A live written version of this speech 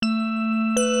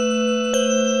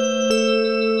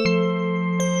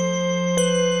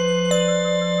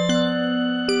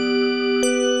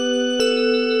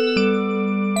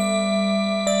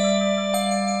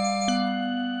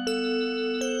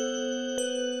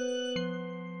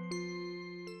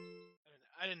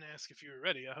ask if you were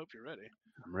ready. I hope you're ready.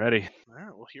 I'm ready. All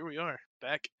right, well, here we are,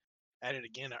 back at it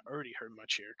again. I already heard my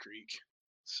chair creak.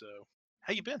 So,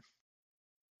 how you been?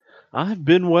 I've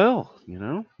been well,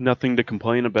 nothing to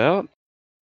complain about.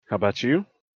 How about you?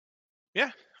 Yeah,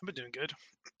 I've been doing good.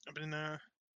 I've been,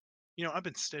 I've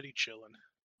been steady chilling.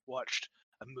 Watched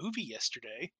a movie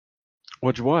yesterday.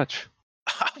 What'd you watch?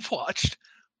 I watched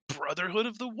Brotherhood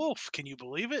of the Wolf. Can you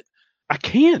believe it? I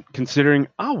can't, considering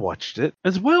I watched it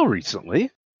as well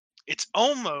recently. It's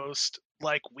almost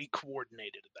like we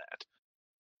coordinated that.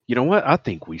 You know what? I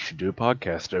think we should do a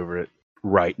podcast over it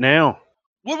right now.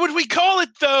 What would we call it,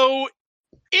 though?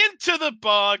 Into the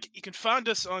Bog. You can find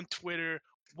us on Twitter.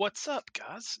 What's up,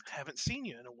 guys? Haven't seen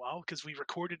you in a while because we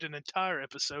recorded an entire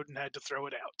episode and had to throw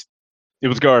it out. It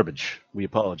was garbage. We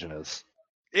apologize.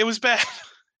 It was bad.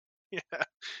 Yeah.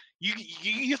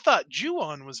 You thought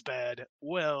Ju-on was bad.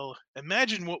 Well,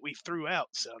 imagine what we threw out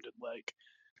sounded like.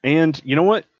 And you know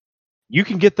what? You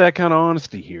can get that kind of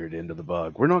honesty here at Into the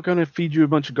Bug. We're not going to feed you a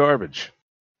bunch of garbage.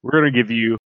 We're going to give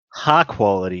you high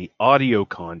quality audio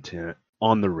content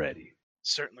on the ready.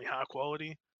 Certainly high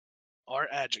quality are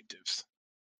adjectives.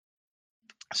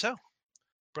 So,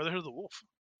 Brotherhood of the Wolf.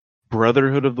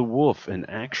 Brotherhood of the Wolf, an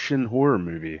action horror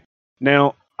movie.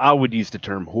 Now, I would use the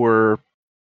term horror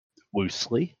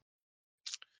loosely.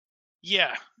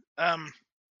 Yeah.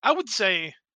 I would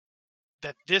say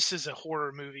that this is a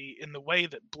horror movie in the way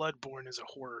that Bloodborne is a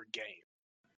horror game.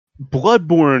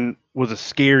 Bloodborne was a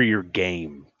scarier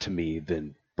game to me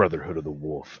than Brotherhood of the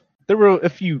Wolf. There were a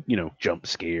few, jump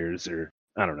scares, or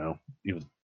I don't know, it was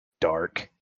dark.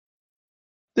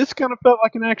 This kind of felt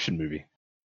like an action movie.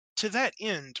 To that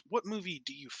end, what movie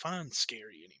do you find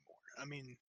scary anymore? I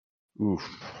mean, Oof.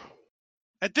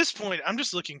 at this point, I'm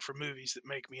just looking for movies that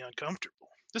make me uncomfortable.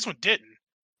 This one didn't.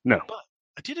 No. But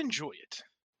I did enjoy it.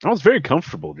 I was very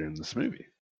comfortable during this movie.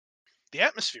 The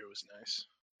atmosphere was nice.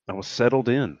 I was settled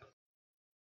in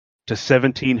to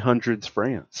 1700s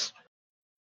France.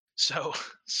 So,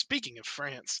 speaking of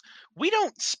France, we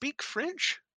don't speak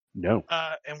French. No.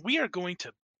 And we are going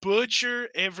to butcher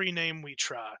every name we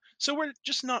try. So we're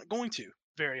just not going to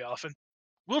very often.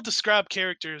 We'll describe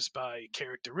characters by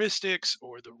characteristics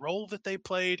or the role that they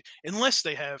played, unless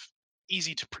they have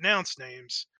easy to pronounce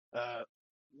names.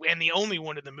 And the only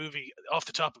one in the movie off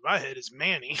the top of my head is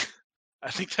Manny.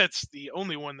 I think that's the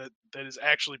only one that is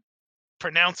actually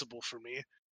pronounceable for me.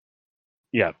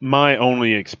 Yeah, my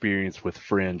only experience with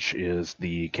French is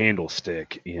the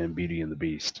candlestick in Beauty and the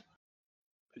Beast.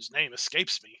 Whose name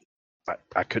escapes me.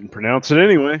 I couldn't pronounce it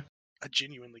anyway. I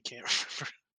genuinely can't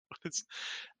remember what it's.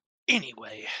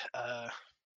 Anyway, I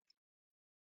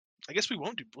guess we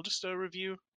won't do. We'll just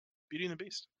review Beauty and the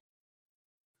Beast.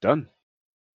 Done.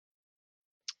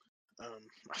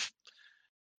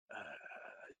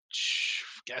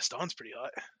 Gaston's pretty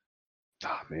hot.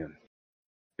 Ah, man.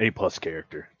 A+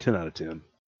 character. 10 out of 10.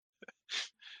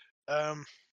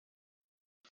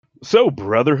 So,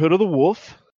 Brotherhood of the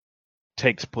Wolf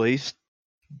takes place.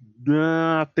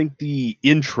 I think the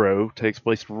intro takes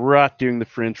place right during the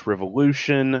French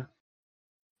Revolution.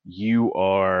 You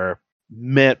are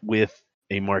met with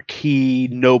a marquis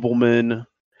nobleman.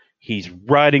 He's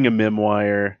writing a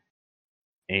memoir,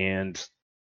 and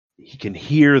he can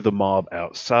hear the mob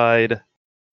outside.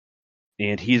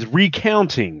 And he's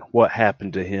recounting what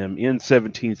happened to him in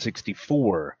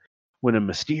 1764 when a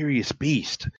mysterious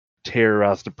beast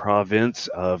terrorized the province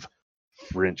of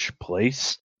French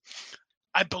Place.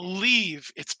 I believe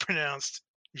it's pronounced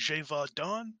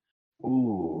Gévaudan.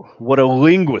 Ooh, what a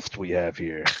linguist we have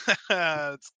here.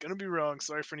 It's going to be wrong.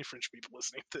 Sorry for any French people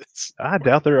listening to this. I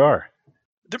doubt there are.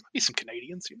 There might be some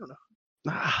Canadians. You don't know.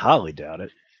 I highly doubt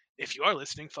it. If you are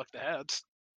listening, fuck the Habs.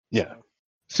 Yeah. So.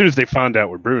 As soon as they find out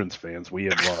we're Bruins fans, we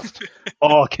have lost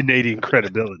all Canadian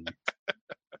credibility.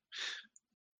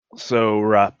 So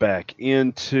right back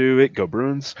into it. Go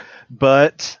Bruins.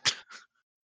 But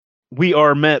we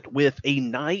are met with a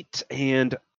knight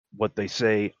and what they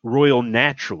say, royal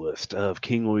naturalist of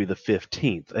King Louis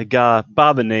XV, a guy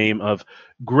by the name of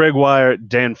Gregoire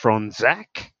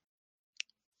d'Anfransac.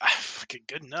 Fucking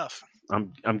good enough.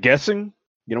 I'm guessing.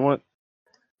 You know what?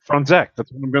 Fransac,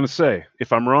 that's what I'm going to say.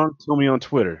 If I'm wrong, tell me on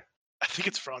Twitter. I think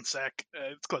it's Fransac.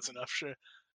 It's close enough, sure.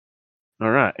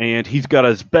 All right, and he's got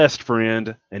his best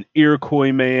friend, an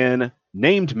Iroquois man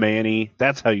named Manny.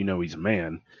 That's how you know he's a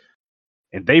man.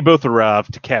 And they both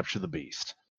arrive to capture the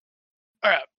beast.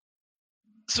 All right.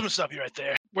 So I'm going to stop you right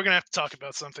there. We're going to have to talk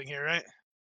about something here, right?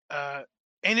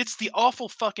 And it's the awful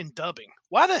fucking dubbing.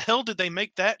 Why the hell did they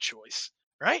make that choice,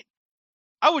 right?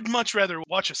 I would much rather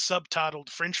watch a subtitled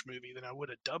French movie than I would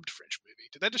a dubbed French movie.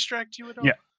 Did that distract you at all?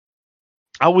 Yeah.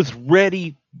 I was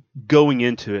ready going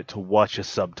into it to watch a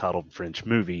subtitled French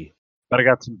movie, but I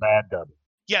got some bad dubbing.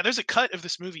 Yeah, there's a cut of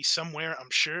this movie somewhere,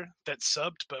 I'm sure, that's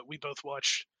subbed, but we both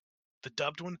watched the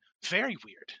dubbed one. Very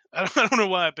weird. I don't know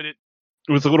why, but It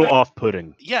was a little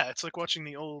off-putting. yeah, it's like watching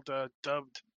the old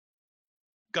dubbed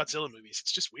Godzilla movies.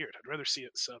 It's just weird. I'd rather see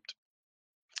it subbed.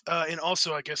 And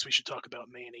also, I guess we should talk about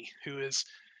Manny, who is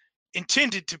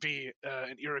intended to be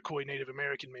an Iroquois Native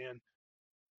American man,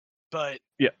 but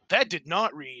Yeah. that did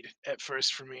not read at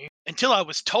first for me until I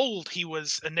was told he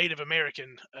was a Native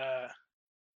American.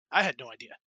 I had no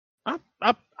idea.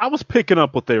 I was picking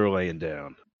up what they were laying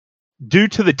down. Due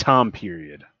to the time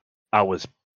period, I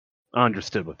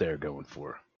understood what they were going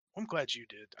for. I'm glad you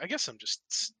did. I guess I'm just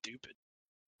stupid.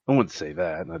 I wouldn't say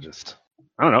that. I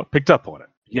don't know, picked up on it.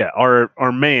 Yeah,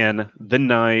 our man, the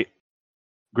knight,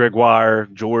 Gregoire,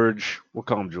 George, we'll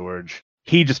call him George.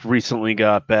 He just recently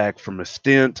got back from a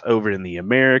stint over in the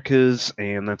Americas,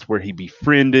 and that's where he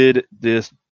befriended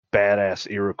this badass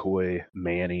Iroquois,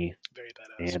 Manny. Very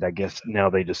badass. And I guess now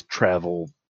they just travel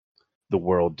the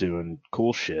world doing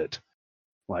cool shit,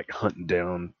 like hunting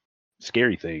down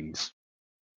scary things.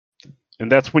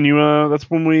 And that's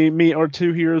when we meet our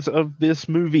two heroes of this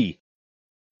movie.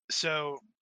 So,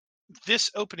 this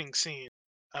opening scene,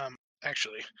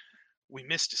 actually, we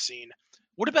missed a scene.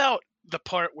 What about the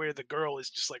part where the girl is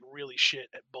just like really shit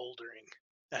at bouldering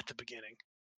at the beginning?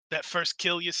 That first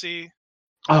kill you see?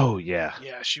 Oh yeah.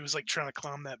 Yeah, she was like trying to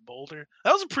climb that boulder.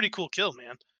 That was a pretty cool kill,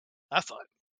 man. I thought.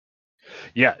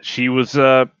 Yeah, she was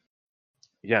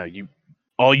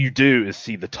all you do is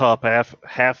see the top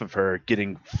half of her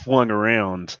getting flung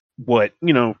around. What,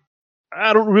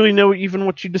 I don't really know even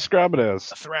what you describe it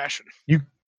as. A thrashing.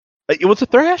 It was a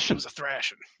thrashing. It was a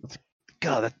thrashing.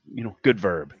 God, that, good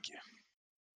verb. Thank you.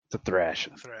 It's a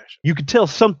thrashing. A thrashing. You could tell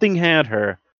something had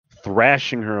her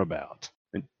thrashing her about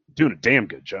and doing a damn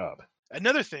good job.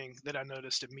 Another thing that I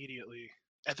noticed immediately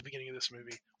at the beginning of this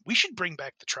movie, we should bring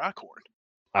back the tricorn.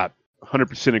 I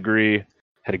 100% agree.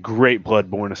 Had a great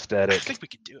Bloodborne I aesthetic. think we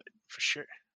could do it for sure.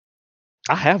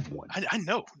 I have one. I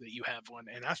know that you have one,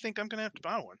 and I think I'm gonna have to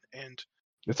buy one. And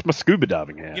It's my scuba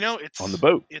diving hat. it's on the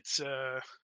boat. It's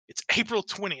April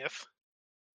 20th,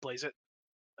 blaze it,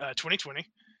 2020,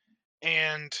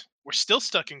 and we're still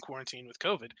stuck in quarantine with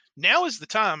COVID. Now is the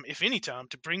time, if any time,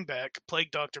 to bring back Plague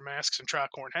Doctor masks and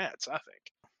tricorn hats. I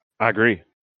think. I agree.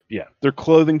 Yeah, their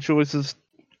clothing choices,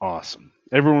 awesome.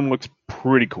 Everyone looks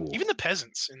pretty cool. Even the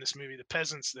peasants in this movie, the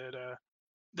peasants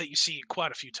that you see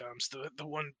quite a few times,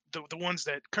 the ones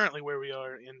that currently where we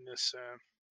are in this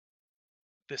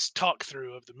this talk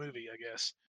through of the movie, I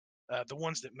guess, the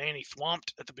ones that Manny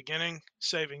thwomped at the beginning,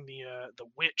 saving the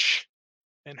witch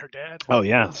and her dad. Oh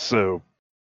yeah, so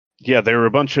yeah, there were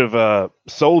a bunch of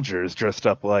soldiers dressed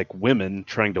up like women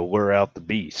trying to lure out the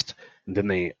beast, and then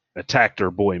they attacked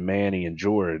our boy Manny and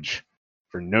George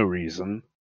for no reason.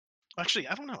 Actually,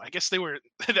 I don't know. I guess they were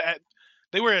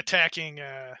attacking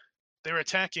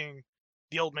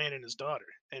the old man and his daughter,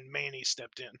 and Manny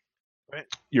stepped in. Right?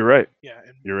 You're right. Yeah,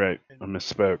 You're right. I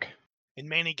misspoke. And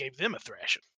Manny gave them a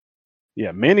thrashing.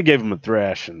 Yeah, Manny gave him a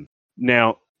thrashing.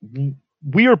 Now,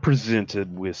 we are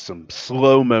presented with some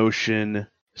slow motion,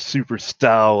 super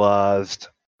stylized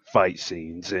fight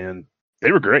scenes, and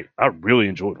they were great. I really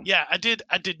enjoyed them. Yeah, I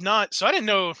did not. So I didn't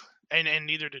know, and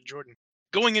neither did Jordan,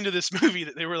 going into this movie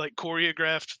that they were like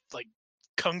choreographed, like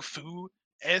kung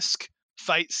fu-esque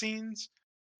fight scenes.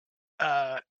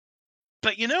 But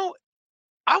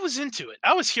I was into it.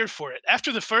 I was here for it.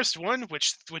 After the first one,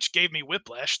 which gave me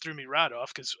whiplash, threw me right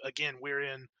off, because again, we're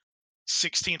in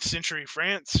 16th century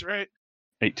France, right?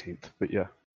 18th, but yeah.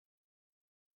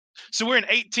 So we're in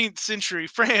 18th century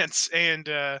France, and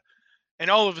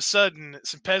all of a sudden,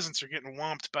 some peasants are getting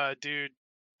whomped by a dude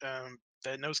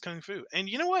that knows kung fu. And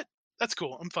you know what? That's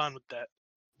cool. I'm fine with that.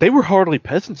 They were hardly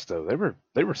peasants, though.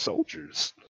 They were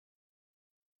soldiers.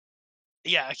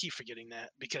 Yeah, I keep forgetting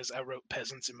that because I wrote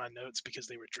peasants in my notes because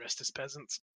they were dressed as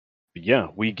peasants. But yeah,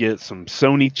 we get some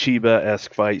Sony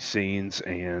Chiba-esque fight scenes,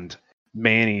 and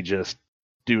Manny just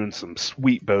doing some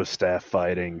sweet bow staff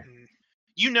fighting.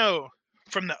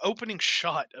 From the opening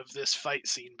shot of this fight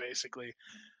scene, basically,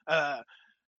 one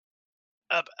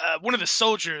of the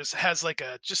soldiers has like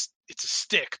it's a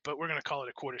stick, but we're gonna call it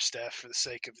a quarterstaff for the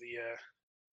sake of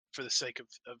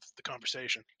the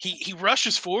conversation. He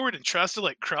rushes forward and tries to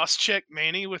like cross check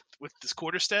Manny with this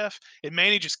quarterstaff, and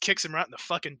Manny just kicks him right in the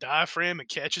fucking diaphragm and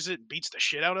catches it and beats the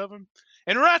shit out of him.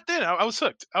 And right then, I was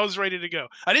hooked. I was ready to go.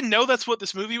 I didn't know that's what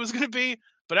this movie was gonna be,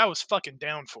 but I was fucking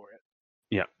down for it.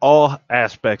 Yeah, all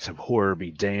aspects of horror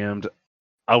be damned.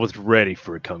 I was ready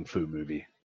for a kung fu movie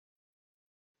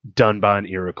done by an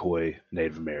Iroquois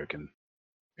Native American.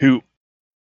 who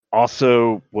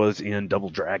also was in Double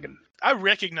Dragon. I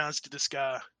recognized this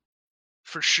guy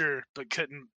for sure, but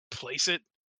couldn't place it.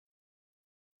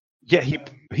 Yeah,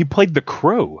 he played the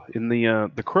Crow in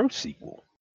the Crow sequel.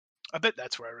 I bet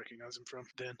that's where I recognize him from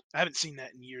then. I haven't seen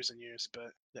that in years and years,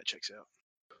 but that checks out.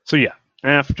 So yeah,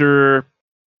 after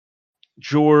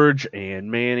George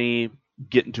and Manny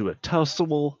get into a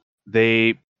tussle,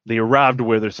 they arrive to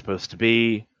where they're supposed to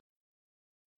be,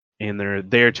 and they're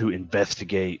there to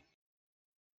investigate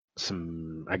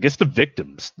some, I guess, the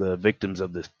victims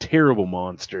of this terrible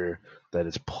monster that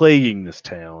is plaguing this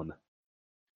town,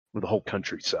 or the whole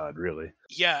countryside, really.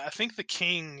 Yeah, I think the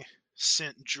king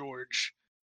sent George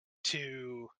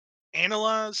to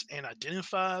analyze and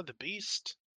identify the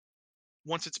beast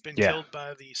once it's been killed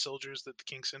by the soldiers that the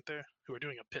king sent there, who are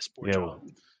doing a piss poor job.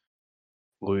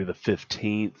 Louis the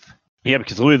 15th. Yeah,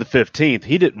 because Louis the 15th,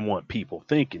 he didn't want people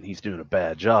thinking he's doing a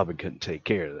bad job and couldn't take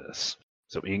care of this.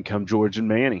 So in come George and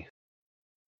Manny.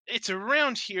 It's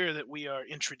around here that we are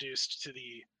introduced to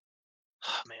the,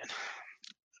 oh man,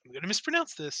 I'm going to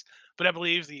mispronounce this, but I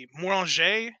believe the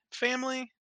Moranger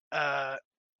family.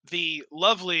 The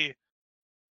lovely,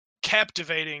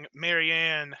 captivating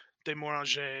Marianne de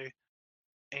Moranger,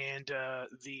 and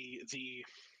the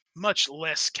much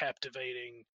less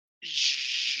captivating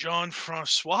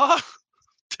Jean-Francois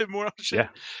de Moranger.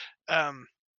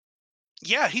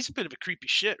 Yeah, he's a bit of a creepy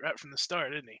shit right from the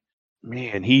start, isn't he?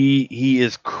 Man, he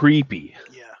is creepy.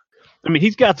 Yeah. I mean,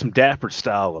 he's got some dapper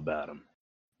style about him.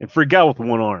 And for a guy with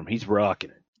one arm, he's rocking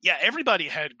it. Yeah, everybody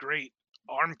had great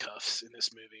arm cuffs in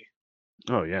this movie.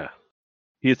 Oh, yeah.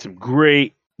 He had some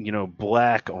great,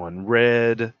 black on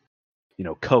red,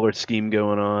 color scheme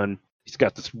going on. He's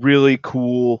got this really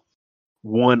cool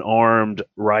one-armed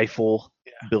rifle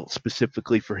built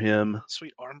specifically for him.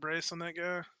 Sweet arm brace on that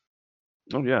guy.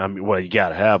 Oh, yeah. I mean, well, you got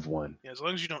to have one. Yeah, as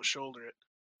long as you don't shoulder it.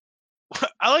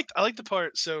 I like the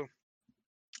part, so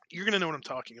you're going to know what I'm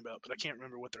talking about, but I can't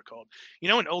remember what they're called. You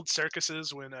know in old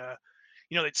circuses when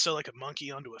they'd sew like a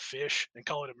monkey onto a fish and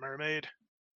call it a mermaid?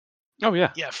 Oh,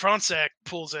 yeah. Yeah, Fronsac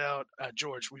pulls out,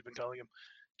 George, we've been calling him.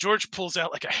 George pulls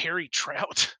out like a hairy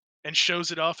trout and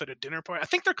shows it off at a dinner party. I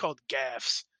think they're called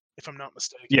gaffs, if I'm not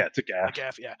mistaken. Yeah, it's a gaff. A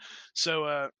gaff, yeah.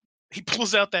 So he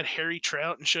pulls out that hairy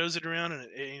trout and shows it around,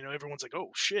 and everyone's like, "Oh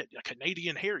shit, a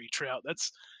Canadian hairy trout.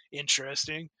 That's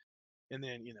interesting." And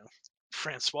then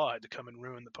Francois had to come and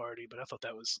ruin the party, but I thought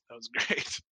that was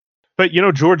great. But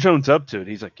George owns up to it.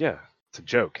 He's like, "Yeah, it's a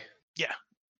joke." Yeah,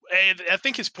 and I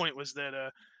think his point was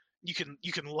that you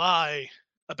can lie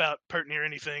about pert near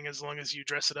anything as long as you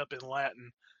dress it up in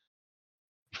Latin.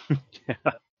 Yeah,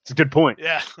 it's a good point.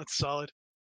 Yeah, that's solid.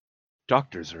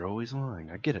 Doctors are always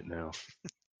lying. I get it now.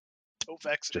 Don't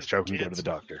vaccinate. Just joking. Go to the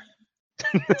doctor.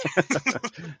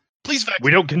 Please vaccinate.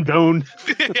 We don't condone.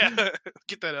 Yeah,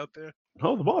 get that out there.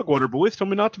 Oh, the Bogwater boys told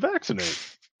me not to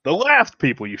vaccinate. The last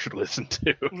people you should listen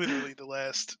to. Literally the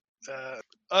last.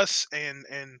 Us and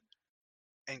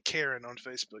Karen on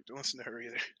Facebook. Don't listen to her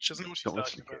either. She doesn't know what she's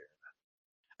talking about.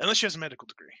 Unless she has a medical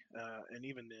degree, and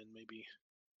even then, maybe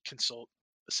consult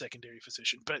a secondary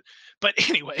physician. But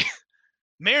anyway,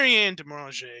 Marianne de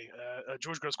Moranger,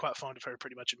 George grows quite fond of her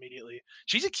pretty much immediately.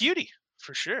 She's a cutie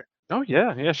for sure. Oh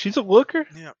yeah, she's a looker.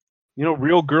 Yeah,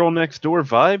 real girl next door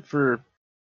vibe for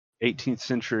 18th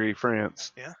century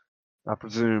France. Yeah, I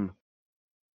presume.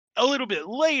 A little bit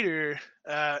later,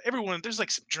 there's like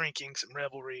some drinking, some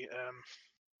revelry,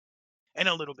 and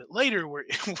a little bit later, we're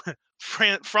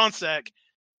Fronsac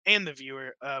and the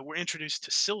viewer were introduced to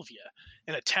Sylvia,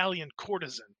 an Italian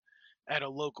courtesan at a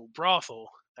local brothel,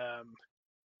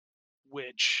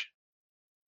 which,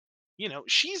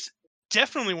 she's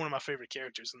definitely one of my favorite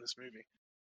characters in this movie.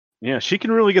 Yeah, she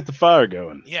can really get the fire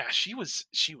going. Yeah, she was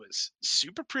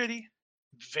super pretty,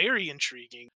 very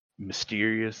intriguing,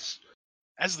 mysterious,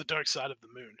 as the dark side of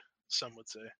the moon, some would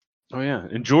say. Oh yeah,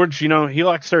 and George, he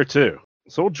likes her too.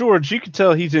 So George, you can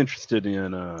tell he's interested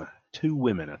in two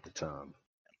women at the time.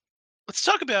 Let's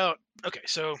talk about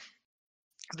so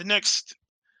the next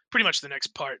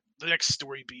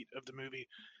story beat of the movie,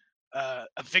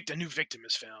 a new victim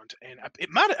is found, and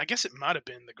I guess it might have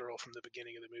been the girl from the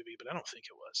beginning of the movie, but I don't think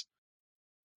it was,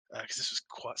 because this was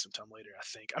quite some time later. I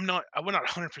think we're not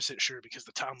 100% sure because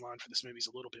the timeline for this movie is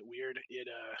a little bit weird.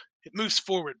 It moves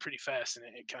forward pretty fast, and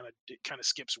it kind of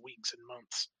skips weeks and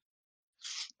months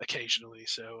occasionally.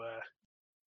 So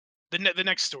the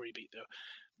next story beat though,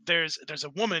 there's a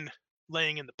woman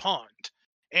laying in the pond,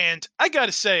 and I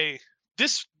gotta say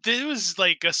this was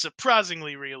like a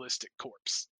surprisingly realistic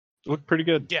corpse. It looked pretty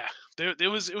good. Yeah, it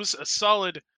was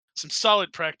some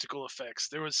solid practical effects.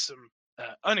 There was some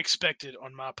unexpected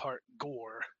on my part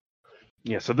gore.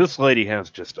 Yeah, so this lady has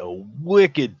just a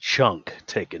wicked chunk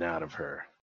taken out of her.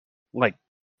 Like,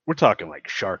 we're talking like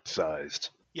shark-sized.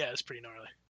 Yeah, it's pretty gnarly.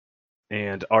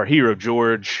 And our hero,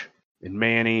 George, and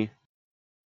Manny,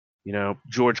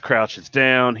 George crouches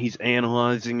down. He's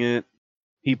analyzing it.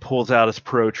 He pulls out his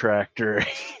protractor.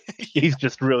 He's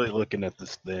just really looking at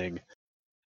this thing.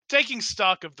 Taking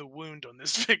stock of the wound on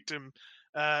this victim,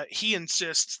 he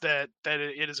insists that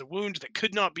it is a wound that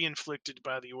could not be inflicted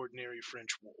by the ordinary French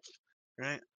wolf,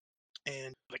 right?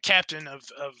 And the captain of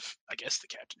I guess the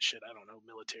captain, shit, I don't know,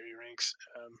 military ranks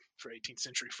for 18th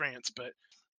century France, but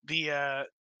the I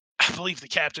believe the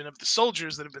captain of the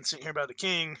soldiers that have been sent here by the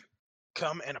king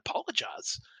come and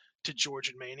apologize to George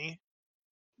and Manny.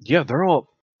 Yeah, they're all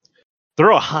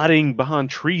hiding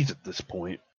behind trees at this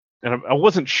point, and I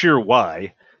wasn't sure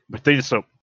why, but they just so,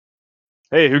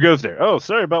 hey, who goes there? Oh,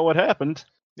 sorry about what happened.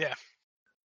 Yeah.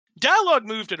 Dialogue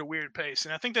moved at a weird pace,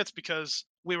 and I think that's because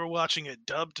we were watching it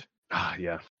dubbed.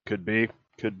 Yeah, could be.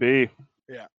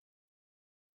 Yeah.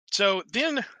 So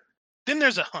then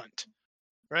there's a hunt,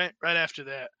 right? Right after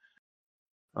that.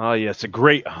 Oh, yes, a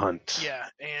great hunt. Yeah,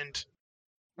 and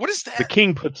what is that? The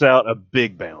king puts out a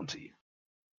big bounty.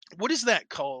 What is that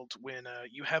called when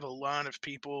you have a line of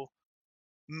people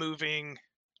moving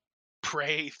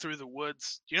prey through the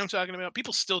woods? Do you know what I'm talking about?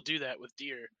 People still do that with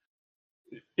deer.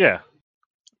 Yeah.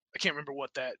 I can't remember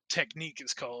what that technique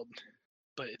is called,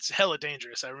 but it's hella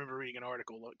dangerous. I remember reading an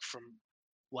article from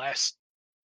last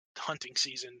hunting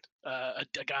season. A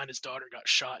guy and his daughter got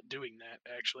shot doing that,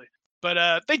 actually.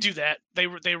 But they do that.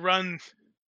 They run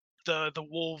the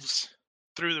wolves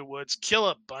through the woods, kill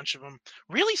a bunch of them.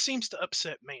 Really seems to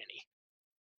upset Manny.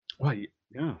 Well,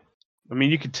 yeah. I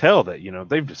mean, you could tell that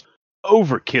they've just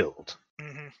overkilled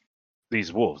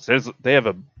these wolves. They have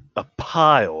a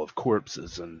pile of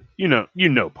corpses, and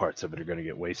parts of it are going to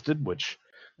get wasted, which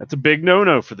that's a big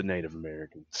no-no for the Native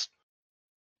Americans.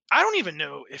 I don't even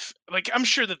know if, I'm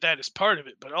sure that is part of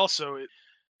it, but also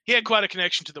he had quite a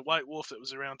connection to the white wolf that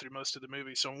was around through most of the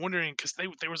movie. So I'm wondering, because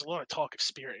there was a lot of talk of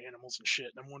spirit animals and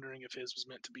shit, and I'm wondering if his was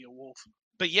meant to be a wolf.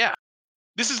 But yeah,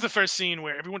 this is the first scene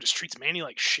where everyone just treats Manny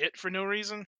like shit for no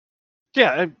reason.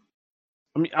 Yeah,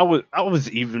 I mean, I was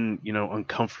even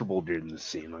uncomfortable during the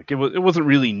scene. Like it wasn't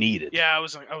really needed. Yeah, I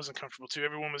was uncomfortable too.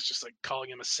 Everyone was just like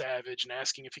calling him a savage and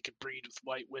asking if he could breed with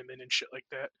white women and shit like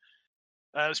that.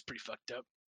 It was pretty fucked up.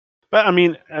 But I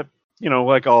mean,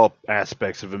 like all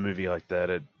aspects of a movie like that,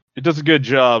 it does a good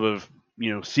job of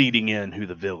seeding in who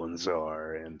the villains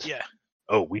are, and yeah.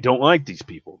 Oh, we don't like these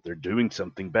people. They're doing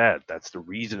something bad. That's the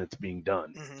reason it's being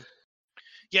done.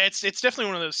 Yeah, it's definitely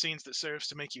one of those scenes that serves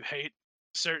to make you hate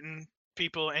certain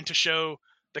people and to show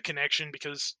the connection,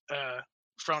 because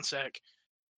Fronsac,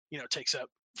 takes up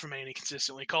for Manny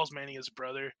consistently, calls Manny his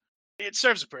brother. It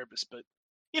serves a purpose, but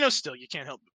still you can't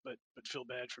help but feel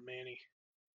bad for Manny.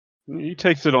 He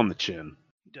takes it on the chin.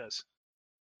 He does,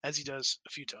 as he does a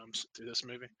few times through this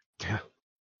movie.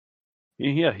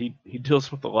 Yeah, he deals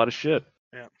with a lot of shit.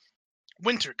 Yeah.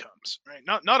 Winter comes, right?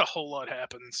 Not a whole lot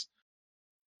happens.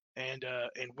 And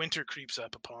winter creeps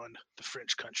up upon the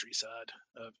French countryside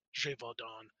of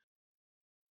Gévaudan.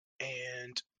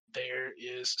 And there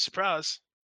is, surprise,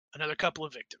 another couple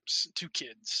of victims. 2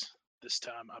 kids this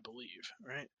time, I believe,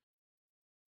 right?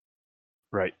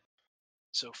 Right.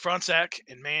 So Fronsac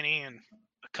and Manny and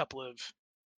a couple of,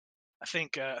 I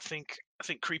think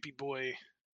creepy boy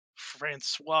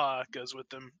Francois goes with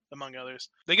them, among others.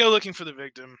 They go looking for the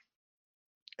victim,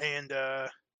 and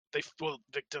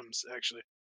victims actually,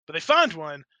 but they find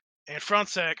one, and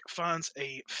Fronsac finds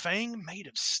a fang made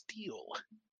of steel.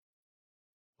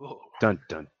 Whoa. Dun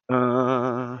dun.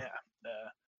 Yeah,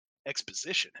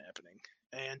 exposition happening,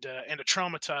 and a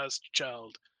traumatized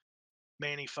child.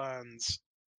 Manny finds,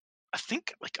 I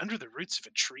think, under the roots of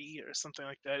a tree or something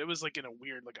like that. It was in a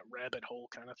weird, a rabbit hole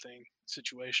kind of thing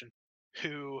situation.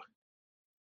 Who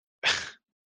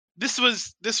this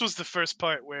was the first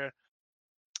part where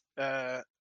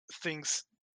things.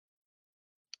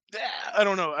 I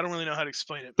don't know. I don't really know how to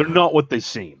explain it. They're not what they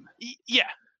seem. Yeah.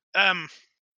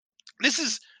 This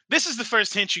is the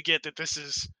first hint you get that this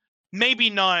is maybe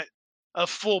not a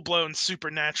full-blown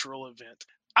supernatural event.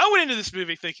 I went into this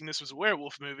movie thinking this was a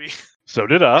werewolf movie. So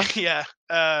did I. Yeah.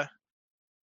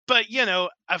 But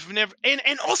I've never,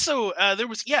 and also there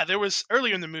was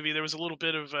earlier in the movie there was a little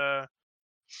bit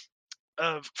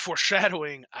of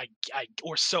foreshadowing,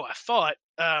 or so I thought,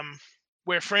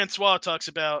 where Francois talks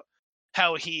about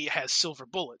how he has silver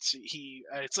bullets.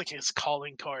 It's like his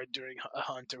calling card during a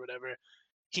hunt or whatever.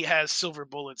 He has silver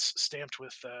bullets stamped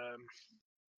with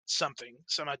some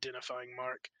identifying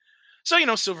mark.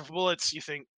 So silver bullets. You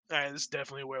think this is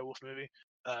definitely a werewolf movie.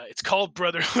 It's called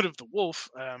Brotherhood of the Wolf.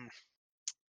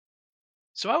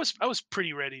 So I was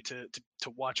pretty ready to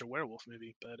watch a werewolf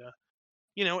movie, but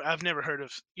I've never heard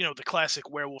of the classic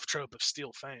werewolf trope of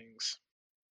steel fangs,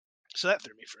 so that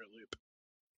threw me for a loop.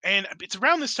 And it's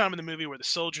around this time in the movie where the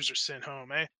soldiers are sent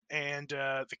home, and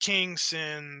the king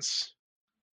sends.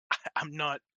 I'm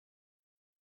not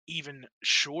even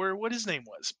sure what his name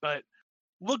was, but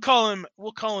we'll call him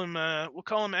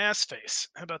Assface.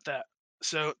 How about that?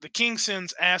 So the king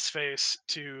sends Assface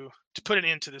to put an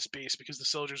end to this beast because the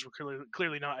soldiers were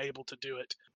clearly not able to do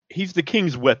it. He's the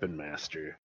king's weapon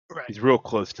master. Right. He's real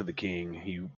close to the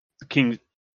king. The king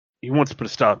he wants to put a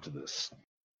stop to this.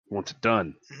 He wants it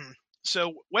done. Mm-hmm.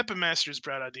 So Weapon Master's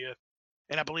bright idea,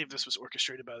 and I believe this was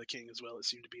orchestrated by the king as well, it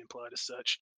seemed to be implied as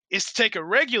such, is to take a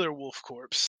regular wolf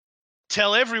corpse,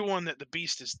 tell everyone that the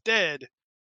beast is dead,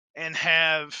 and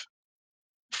have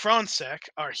Franzek,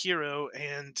 our hero,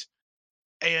 and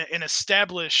an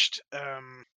established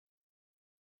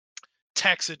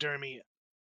taxidermy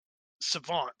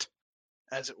savant,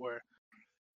 as it were,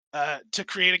 to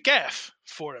create a gaff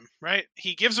for him, right?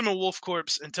 He gives him a wolf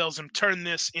corpse and tells him, turn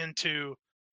this into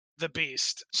the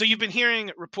beast. So you've been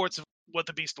hearing reports of what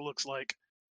the beast looks like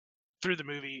through the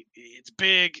movie. It's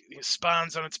big,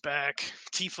 spines on its back,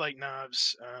 teeth like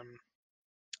knives,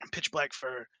 pitch black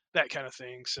fur, that kind of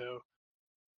thing. So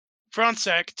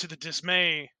Franzek, to the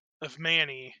dismay of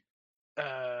Manny,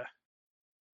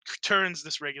 turns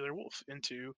this regular wolf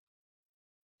into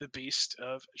the beast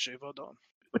of Gévaudan.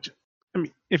 Which, I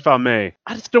mean, if I may,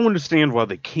 I just don't understand why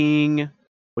the king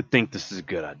would think this is a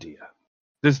good idea.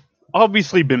 There's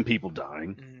obviously been people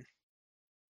dying,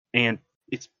 and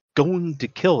it's going to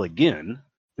kill again.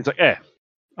 It's like,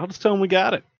 I'll just tell him we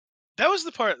got it. That was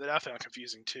the part that I found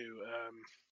confusing too.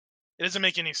 It doesn't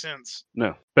make any sense.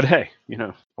 No, but hey,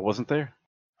 I wasn't there.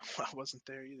 I wasn't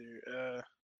there either.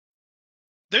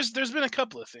 There's been a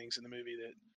couple of things in the movie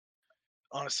that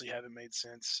honestly haven't made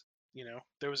sense.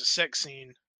 There was a sex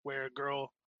scene where a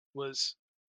girl was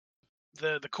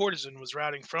the courtesan was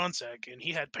riding Franzek and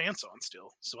he had pants on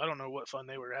still. So I don't know what fun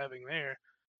they were having there.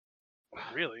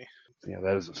 Really? Yeah,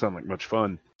 that doesn't sound like much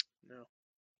fun. No.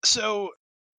 So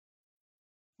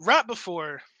right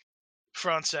before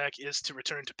Franzek is to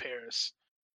return to Paris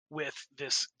with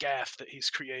this gaff that he's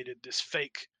created, this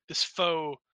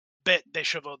faux Bête de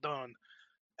Gévaudan,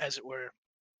 as it were,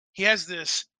 he has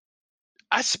this.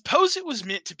 I suppose it was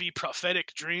meant to be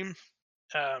prophetic dream.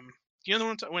 You know the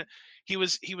one when he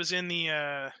was in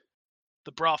the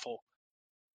brothel,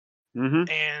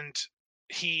 and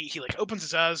he like opens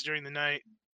his eyes during the night,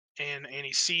 and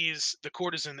he sees the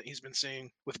courtesan that he's been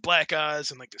seeing with black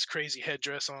eyes and like this crazy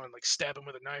headdress on, and like stab him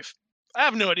with a knife. I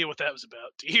have no idea what that was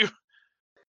about. Do you?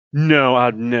 No,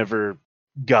 I've never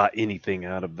got anything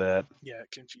out of that. Yeah,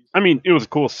 confusing. I mean, it was a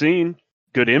cool scene,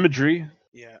 good imagery.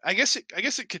 Yeah, I guess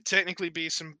it could technically be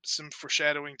some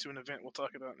foreshadowing to an event we'll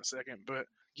talk about in a second, but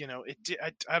it did.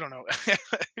 I don't know.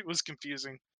 It was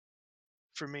confusing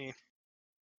for me.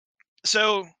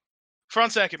 So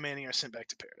Franzek and Manny are sent back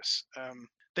to Paris.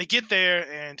 They get there,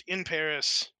 and in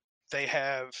Paris they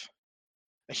have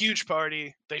a huge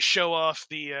party. They show off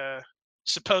the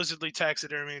supposedly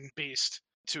taxidermied beast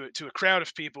to a crowd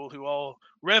of people who all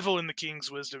revel in the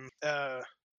king's wisdom.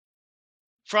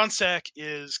 Franzek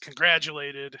is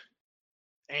congratulated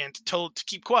and told to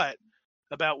keep quiet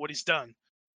about what he's done.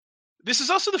 This is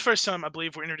also the first time I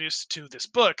believe we're introduced to this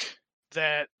book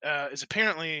that is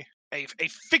apparently a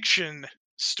fiction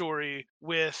story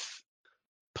with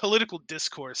political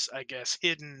discourse, I guess,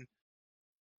 hidden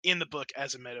in the book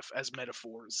as as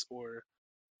metaphors or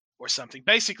something.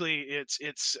 Basically,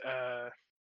 it's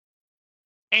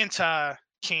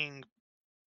anti-king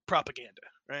propaganda,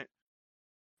 right?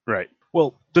 Right.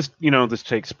 Well, this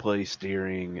takes place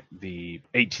during the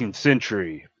 18th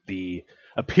century,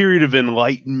 a period of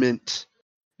enlightenment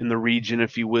in the region,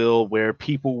 if you will, where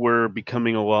people were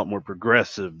becoming a lot more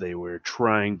progressive. They were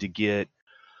trying to get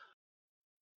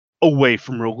away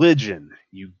from religion.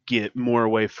 You get more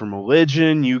away from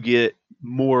religion, you get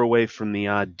more away from the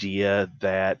idea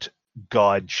that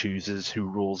God chooses who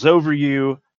rules over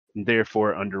you, and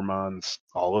therefore undermines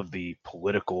all of the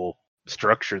political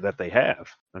structure that they have.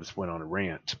 I just went on a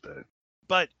rant,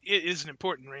 but it is an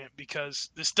important rant because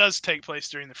this does take place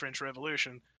during the French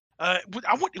Revolution.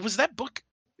 Was that book?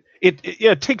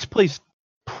 It takes place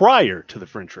prior to the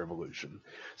French Revolution,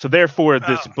 so therefore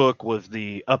this book was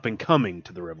the up and coming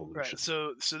to the revolution. Right.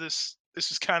 So this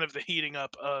is kind of the heating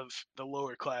up of the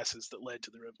lower classes that led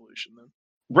to the revolution, then.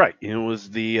 Right. It was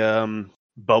the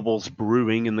bubbles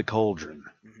brewing in the cauldron,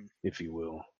 if you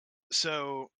will.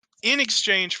 So in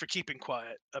exchange for keeping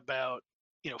quiet about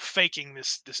faking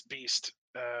this beast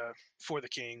for the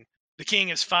king. The king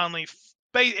is finally.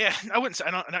 I wouldn't say.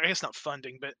 I guess not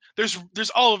funding, but there's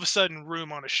all of a sudden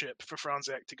room on a ship for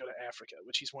Franzak to go to Africa,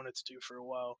 which he's wanted to do for a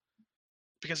while,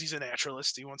 because he's a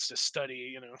naturalist. He wants to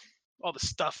study, all the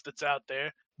stuff that's out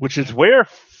there. Which is where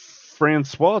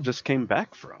Francois just came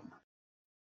back from.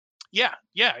 Yeah.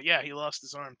 He lost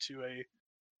his arm to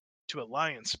a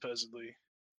lion, supposedly,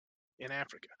 in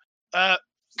Africa.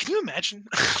 Can you imagine?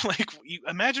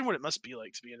 Imagine what it must be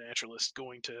like to be a naturalist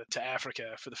going to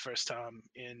Africa for the first time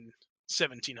in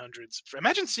 1700s.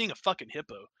 Imagine seeing a fucking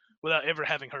hippo without ever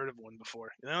having heard of one before.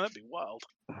 That'd be wild.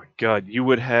 Oh my god, you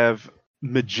would have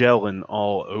Magellan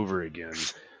all over again.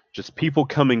 Just people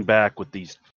coming back with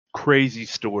these crazy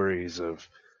stories of,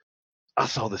 I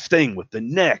saw this thing with the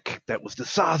neck that was the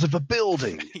size of a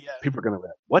building. Yeah. People are gonna be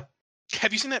like, what?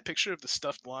 Have you seen that picture of the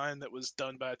stuffed lion that was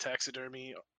done by a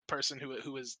taxidermy person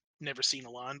who has never seen a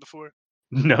lion before?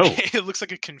 No. It looks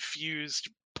like a confused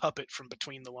puppet from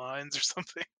between the lines or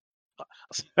something.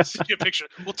 I'll send you a picture.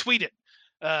 We'll tweet it.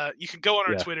 You can go on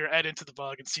our Twitter, add into the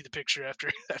vlog, and see the picture after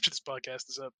this podcast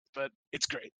is up. But it's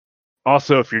great.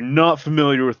 Also, if you're not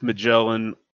familiar with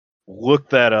Magellan, look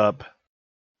that up.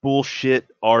 Bullshit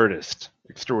artist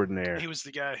extraordinaire. He was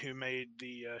the guy who made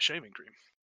the shaving cream.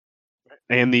 Right?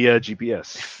 And the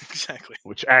GPS. Exactly.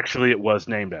 Which actually it was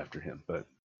named after him, but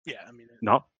yeah, I mean,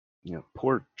 not,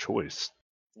 poor choice.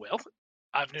 Well,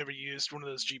 I've never used one of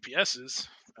those GPSs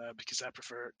because I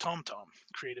prefer TomTom,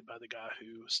 created by the guy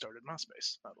who started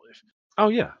MySpace, I believe. Oh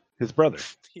yeah, his brother.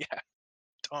 Yeah,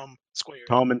 Tom Square.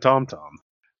 Tom and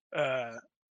TomTom.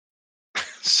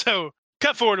 So,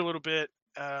 cut forward a little bit.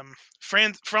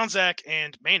 Franzak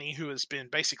and Manny, who has been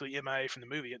basically MIA from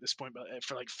the movie at this point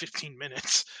for like 15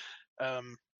 minutes,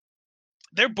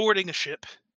 they're boarding a ship.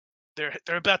 They're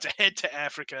about to head to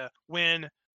Africa when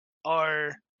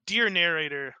our dear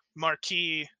narrator,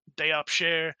 Marquis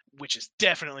Deopsher, which is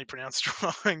definitely pronounced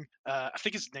wrong, I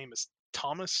think his name is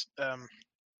Thomas,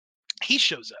 he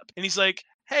shows up and he's like,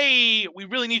 hey, we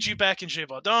really need you back in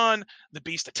Gévaudan. The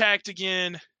beast attacked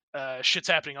again. Shit's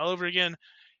happening all over again.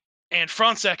 And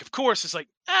Franzak, of course, is like,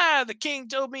 the king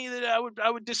told me that I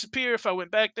would disappear if I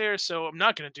went back there, so I'm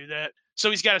not going to do that. So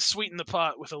he's got to sweeten the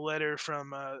pot with a letter from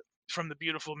the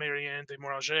beautiful Marianne de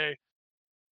Moranger,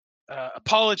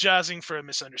 apologizing for a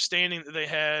misunderstanding that they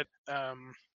had,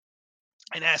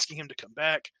 and asking him to come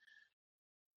back,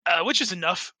 which is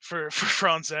enough for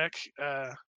Franzak.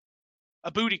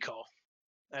 A booty call,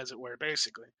 as it were,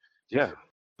 basically. Yeah.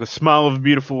 The smile of a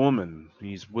beautiful woman.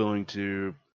 He's willing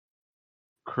to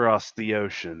cross the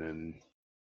ocean and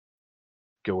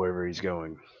go wherever he's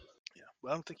going. Yeah,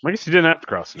 well, I don't think I guess he didn't have to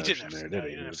cross the ocean there, did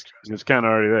he? He was kind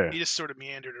of already there. He just sort of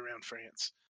meandered around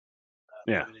France.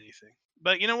 Yeah. More than anything.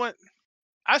 But you know what?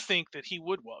 I think that he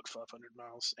would walk 500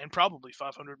 miles, and probably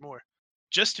 500 more,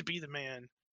 just to be the man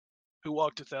who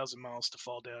walked 1,000 miles to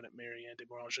fall down at Marianne de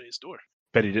Moranger's door.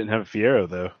 Bet he didn't have a Fiero,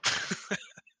 though.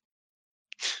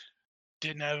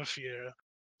 Didn't have a Fiero.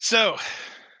 So,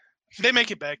 they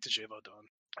make it back to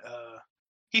Gévaudan.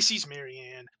 He sees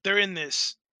Marianne. They're in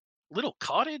this little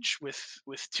cottage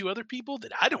with two other people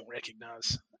that I don't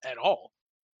recognize at all.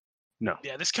 No.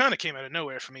 Yeah, this kind of came out of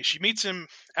nowhere for me. She meets him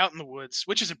out in the woods,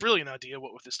 which is a brilliant idea,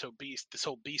 what with this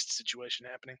whole beast situation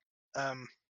happening.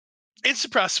 And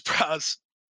surprise, surprise,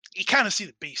 you kind of see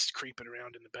the beast creeping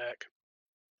around in the back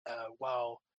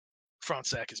while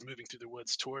Franzak is moving through the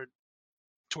woods toward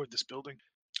this building.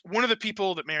 One of the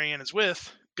people that Marianne is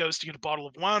with goes to get a bottle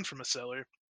of wine from a cellar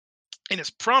and is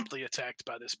promptly attacked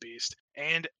by this beast,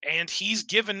 and he's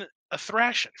given a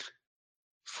thrashing.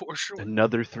 For sure.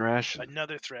 Another thrashing.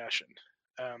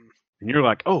 And you're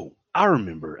like, oh, I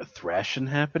remember a thrashing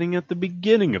happening at the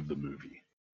beginning of the movie.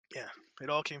 Yeah, it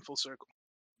all came full circle.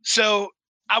 So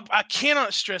I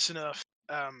cannot stress enough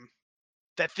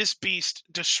that this beast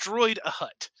destroyed a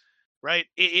hut. Right?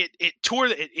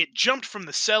 It jumped from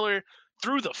the cellar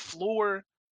through the floor.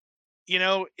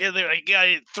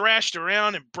 It thrashed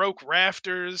around and broke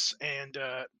rafters and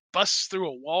busts through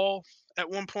a wall at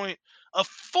one point. A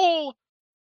full,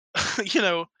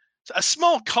 a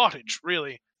small cottage,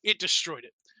 really. It destroyed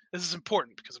it. This is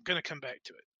important because I'm going to come back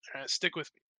to it. All right, stick with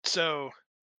me. So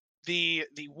the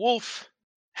wolf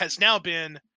has now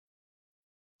been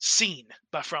seen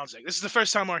by Franzak. This is the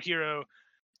first time our hero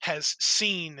has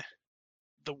seen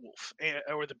the wolf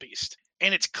or the beast.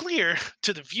 And it's clear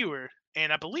to the viewer,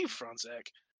 and I believe Franzak,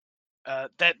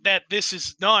 that this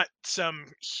is not some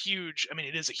huge, I mean,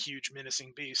 it is a huge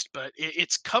menacing beast, but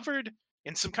it's covered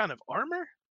in some kind of armor.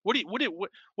 What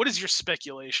is your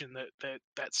speculation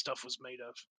that stuff was made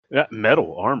of? Yeah,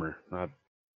 metal armor.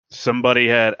 Somebody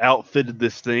had outfitted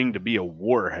this thing to be a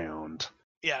warhound.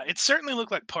 Yeah, it certainly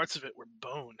looked like parts of it were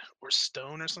bone or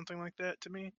stone or something like that to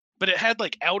me. But it had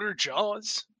like outer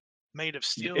jaws made of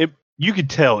steel. You could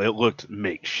tell it looked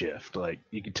makeshift. Like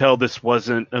you could tell this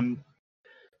wasn't a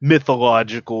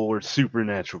mythological or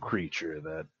supernatural creature.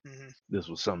 That Hmm. this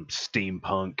was some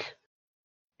steampunk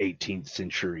 18th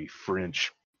century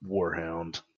French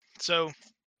warhound. So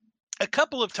a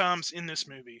couple of times in this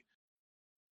movie,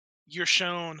 you're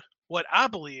shown what I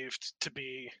believed to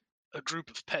be a group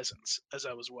of peasants as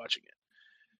I was watching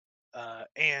it.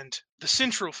 And the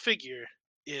central figure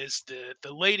is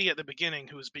the lady at the beginning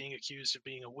who is being accused of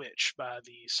being a witch by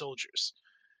the soldiers.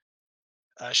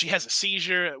 She has a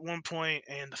seizure at one point,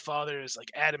 and the father is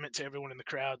like adamant to everyone in the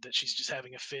crowd that she's just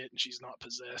having a fit and she's not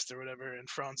possessed or whatever. And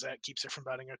Franzak keeps her from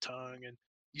biting her tongue. And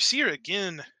you see her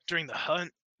again during the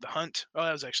hunt. The hunt. Oh,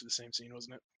 that was actually the same scene,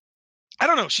 wasn't it? I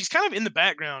don't know. She's kind of in the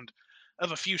background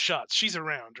of a few shots. She's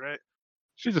around, right?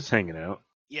 She's just hanging out.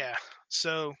 Yeah.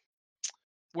 So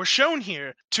we're shown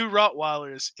here two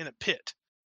Rottweilers in a pit.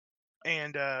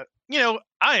 And,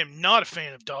 I am not a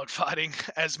fan of dogfighting,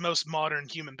 as most modern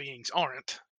human beings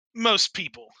aren't. Most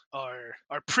people are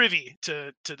privy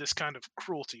to this kind of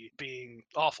cruelty being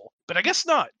awful. But I guess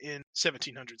not in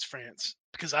 1700s France,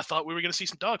 because I thought we were going to see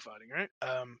some dogfighting, right?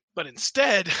 But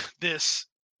instead, this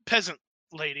peasant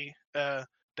lady that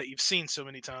you've seen so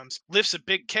many times lifts a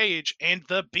big cage, and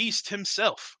the beast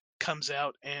himself comes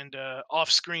out and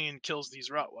off screen kills these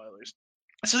Rottweilers.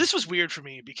 So this was weird for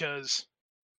me because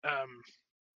um,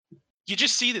 you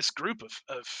just see this group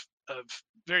of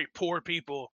very poor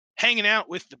people hanging out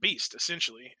with the beast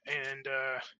essentially, and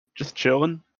Just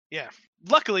chilling. yeah.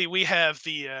 Luckily, we have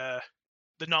the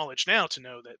knowledge now to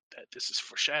know that this is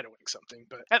foreshadowing something.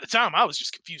 But at the time, I was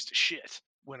just confused as shit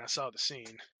when I saw the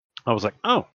scene. I was like,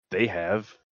 oh, they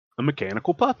have a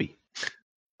mechanical puppy.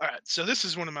 All right, so this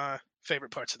is one of my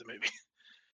favorite parts of the movie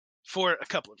for a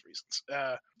couple of reasons.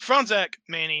 Franzak,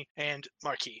 Manny, and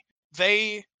Marquis,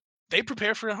 they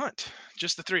prepare for a hunt,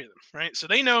 just the three of them, right? So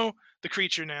they know the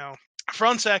creature now.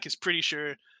 Franzak is pretty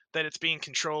sure that it's being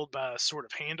controlled by a sort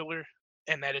of handler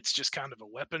and that it's just kind of a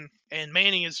weapon. And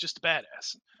Manny is just a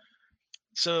badass.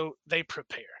 So they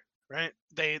prepare, right?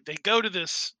 They go to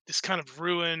this kind of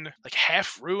ruin, like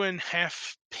half ruin,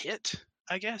 half pit,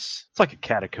 I guess. It's like a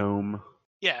catacomb.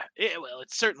 Yeah, well,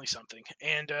 it's certainly something.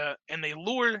 And they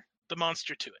lure the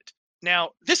monster to it.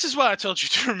 Now, this is why I told you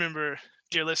to remember,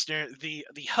 dear listener, the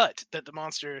hut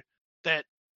that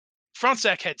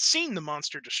Franzak had seen the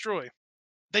monster destroy.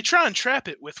 They try and trap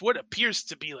it with what appears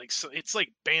to be like, so it's like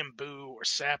bamboo or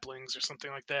saplings or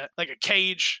something like that, like a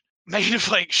cage made of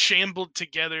like shambled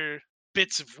together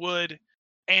bits of wood.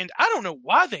 And I don't know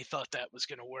why they thought that was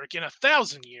going to work in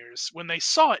 1,000 years when they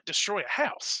saw it destroy a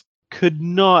house. Could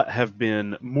not have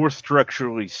been more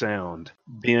structurally sound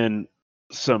than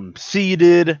some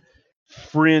seeded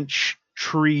French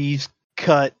trees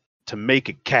cut to make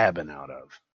a cabin out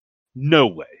of. No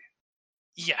way.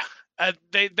 Yeah,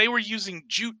 they were using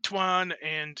jute twine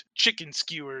and chicken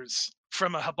skewers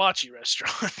from a hibachi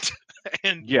restaurant,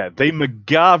 and Yeah, they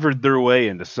MacGyvered their way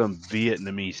into some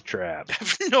Vietnamese trap. I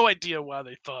have no idea why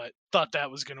they thought that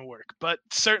was going to work, but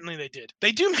certainly they did.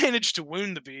 They do manage to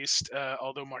wound the beast,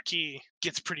 although Marquis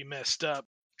gets pretty messed up.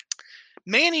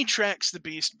 Manny tracks the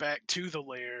beast back to the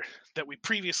lair that we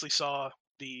previously saw,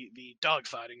 the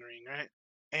dogfighting ring, right?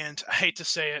 And I hate to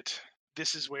say it,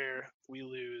 this is where we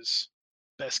lose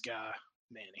best guy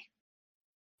Manny.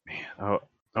 Man,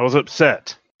 I was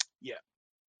upset. Yeah,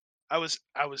 I was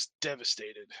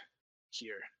devastated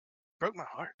here. Broke my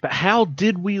heart. But how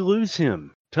did we lose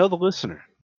him? Tell the listener.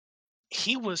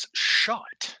 He was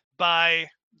shot by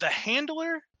the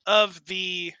handler of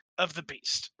the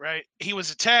beast, right? He was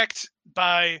attacked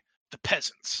by the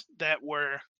peasants that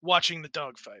were watching the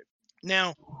dogfight.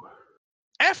 Now,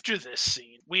 after this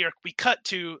scene, we cut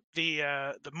to the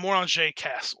Moranger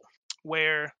Castle,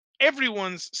 where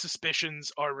everyone's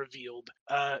suspicions are revealed.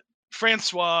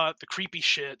 Francois, the creepy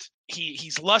shit,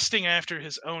 he's lusting after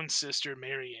his own sister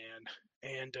Marianne,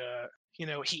 and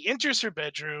he enters her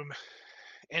bedroom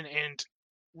and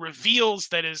reveals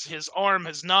that his arm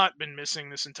has not been missing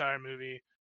this entire movie,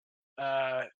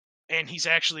 and he's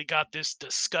actually got this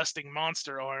disgusting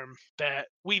monster arm that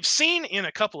we've seen in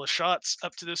a couple of shots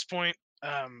up to this point,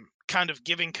 kind of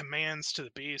giving commands to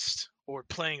the beast or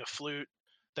playing a flute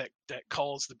that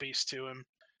calls the beast to him.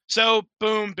 So,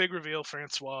 boom, big reveal.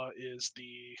 Francois is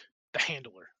the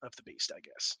handler of the beast, I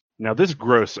guess. Now this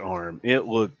gross arm, it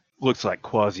looks like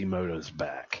Quasimodo's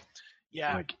back.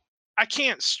 Yeah, Like, I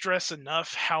can't stress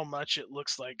enough how much it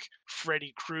looks like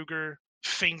Freddy Krueger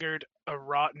fingered a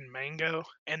rotten mango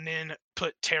and then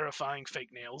put terrifying fake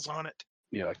nails on it.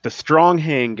 Yeah, like the strong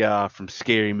hand guy from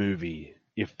Scary Movie,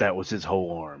 if that was his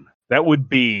whole arm. That would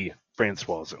be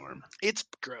Francois' arm. It's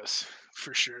gross,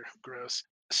 for sure. Gross.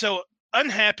 So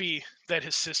unhappy that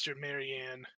his sister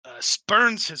Marianne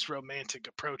spurns his romantic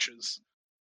approaches.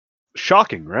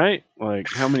 Shocking, right? Like,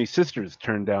 how many sisters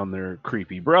turn down their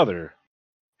creepy brother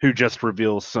who just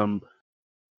reveals some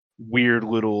weird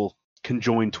little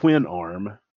conjoined twin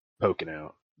arm poking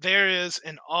out? There is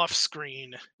an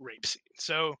off-screen rape scene.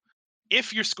 So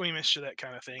if you're squeamish to that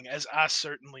kind of thing, as I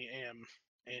certainly am,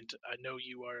 and I know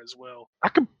you are as well.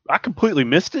 I completely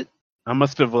missed it. I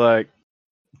must have like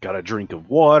got a drink of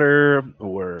water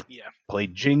or Yeah,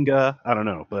 played Jenga. I don't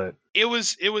know, but it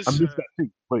was I missed that too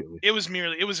completely. it was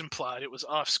merely, it was implied, it was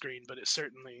off-screen, but it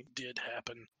certainly did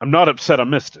happen. I'm not upset I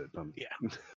missed it. Yeah.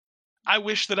 I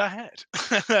wish that I had.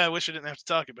 I wish I didn't have to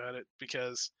talk about it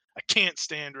because I can't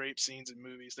stand rape scenes in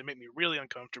movies. They make me really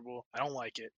uncomfortable. I don't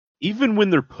like it. Even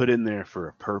when they're put in there for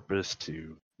a purpose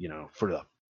to, for the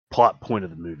plot point of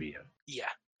the movie. Yeah,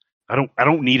 I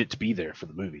don't need it to be there for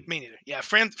the movie. me neither. Yeah,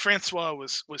 Francois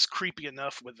was creepy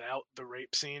enough without the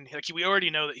rape scene. Like we already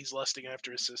know that he's lusting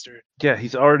after his sister. Yeah,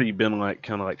 he's already been like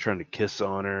kind of like trying to kiss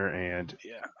on her and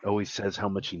Yeah, always says how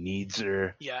much he needs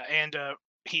her. yeah, and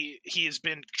he has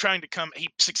been trying to come. He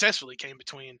successfully came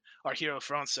between our hero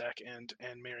Fronsac and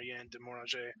Marianne de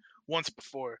Moranger once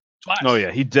before, twice. Oh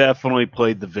yeah, he definitely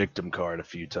played the victim card a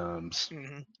few times.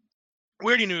 Mm-hmm. We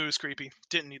already knew it was creepy.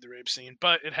 Didn't need the rape scene,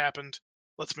 but it happened.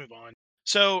 Let's move on.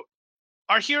 So,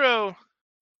 our hero,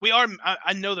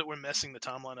 I know that we're messing the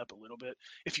timeline up a little bit.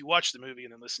 If you watch the movie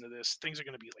and then listen to this, things are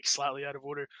going to be like slightly out of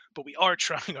order, but we are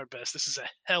trying our best. This is a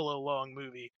hella long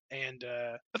movie, and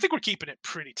I think we're keeping it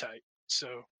pretty tight.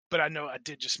 So, but I know I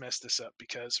did just mess this up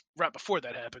because right before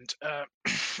that happened,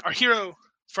 our hero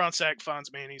Fronsac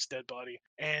finds Manny's dead body,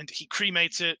 and he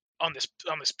cremates it on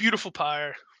this beautiful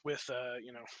pyre with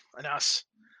a nice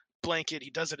blanket. He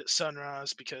does it at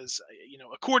sunrise because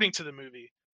according to the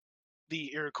movie,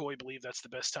 the Iroquois believe that's the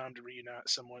best time to reunite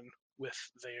someone with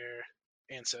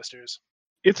their ancestors.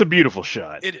 It's a beautiful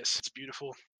shot. It is. It's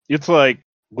beautiful. It's like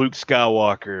Luke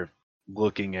Skywalker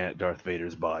looking at Darth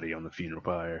Vader's body on the funeral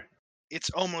pyre. It's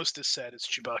almost as sad as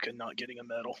Chewbacca not getting a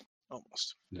medal.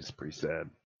 Almost. It's pretty sad.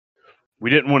 We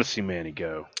didn't want to see Manny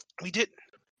go. We didn't.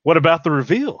 What about the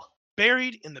reveal?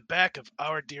 Buried in the back of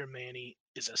our dear Manny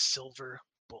is a silver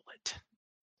bullet.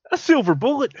 A silver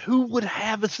bullet? Who would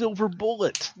have a silver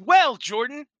bullet? Well,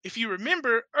 Jordan, if you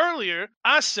remember earlier,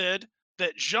 I said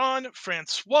that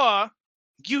Jean-Francois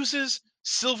uses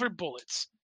silver bullets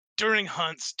during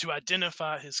hunts to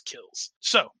identify his kills.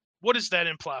 So, what does that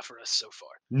imply for us so far?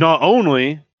 Not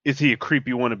only is he a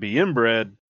creepy wannabe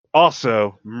inbred,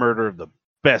 also murder of the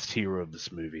best hero of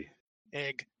this movie.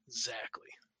 Exactly.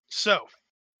 So,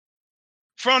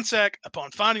 Fronsac, upon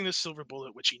finding this silver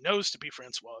bullet, which he knows to be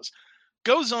Francois',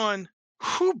 goes on,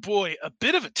 whoo boy, a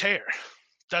bit of a tear,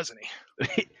 doesn't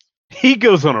he? He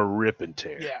goes on a rip and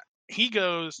tear. Yeah, he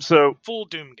goes So full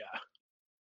Doom guy.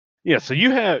 Yeah, so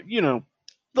you have,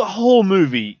 the whole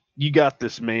movie, you got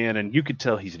this man, and you could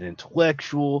tell he's an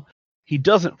intellectual. He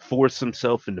doesn't force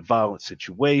himself into violent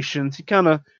situations. He kind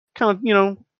of,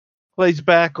 lays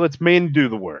back, lets Manny do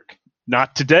the work.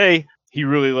 Not today. He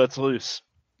really lets loose.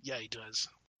 Yeah, he does.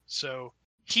 So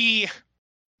he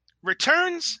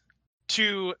returns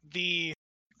to the.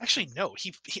 Actually, no.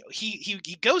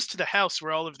 He goes to the house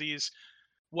where all of these,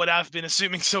 what I've been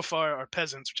assuming so far, are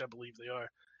peasants, which I believe they are.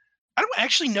 I don't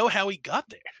actually know how he got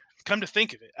there. Come to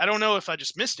think of it, I don't know if I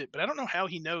just missed it, but I don't know how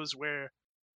he knows where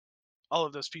all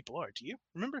of those people are. Do you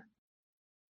remember?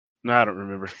 No, I don't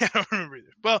remember. I don't remember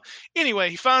either. Well,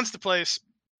 anyway, he finds the place.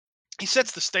 He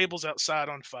sets the stables outside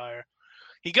on fire.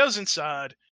 He goes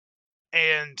inside,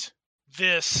 and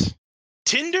this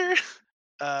tender,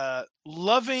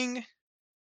 loving,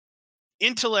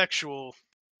 intellectual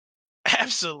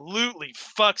absolutely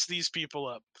fucks these people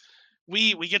up.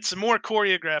 We get some more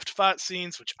choreographed fight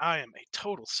scenes, which I am a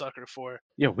total sucker for.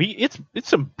 Yeah, it's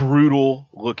some brutal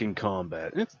looking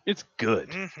combat. It's good.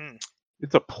 Mm-hmm.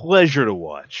 It's a pleasure to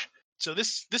watch. So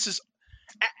this is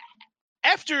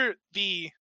after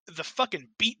the fucking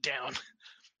beatdown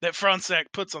that Fronsac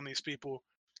puts on these people.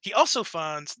 He also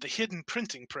finds the hidden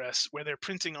printing press where they're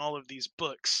printing all of these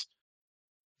books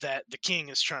that the king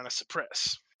is trying to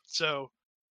suppress. So,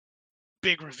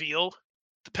 big reveal: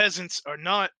 the peasants are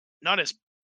not as,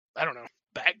 I don't know,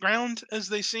 background as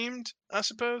they seemed, I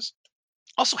suppose.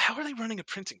 Also, how are they running a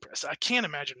printing press? I can't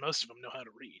imagine most of them know how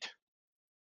to read.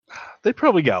 They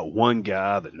probably got one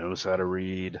guy that knows how to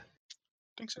read. I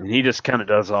think so. And he just kind of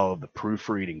does all of the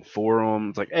proofreading for them.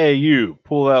 It's like, hey, you,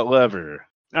 pull that lever.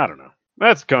 I don't know.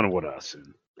 That's kind of what I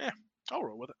assume. Yeah, I'll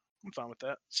roll with it. I'm fine with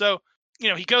that. So,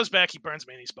 he goes back, he burns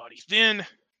Manny's body. Then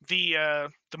the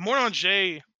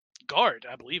Moranger guard,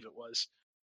 I believe it was,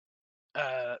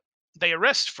 they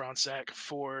arrest Fronsac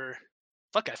for,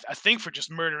 I think for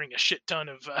just murdering a shit ton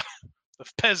of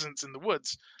of peasants in the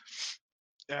woods.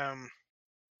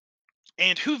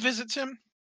 And who visits him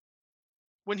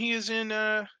when he is in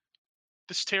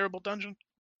this terrible dungeon?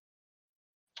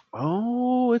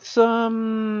 Oh, it's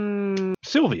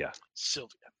Sylvia.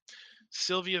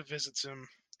 Sylvia visits him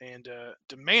and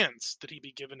demands that he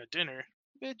be given a dinner,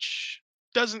 which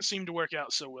doesn't seem to work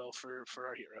out so well for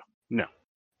our hero. No,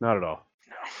 not at all.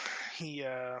 No, he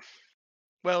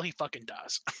he fucking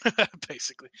dies.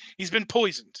 Basically, he's been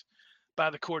poisoned by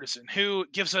the courtesan, who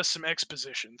gives us some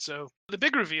exposition. So the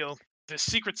big reveal: this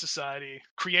secret society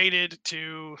created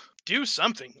to do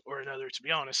something or another. To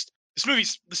be honest,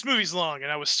 this movie's long,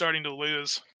 and I was starting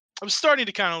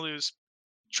to kind of lose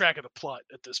track of the plot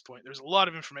at this point. There's a lot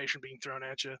of information being thrown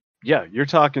at you. Yeah, you're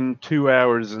talking 2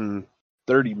 hours and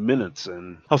 30 minutes,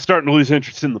 and I'm starting to lose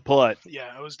interest in the plot.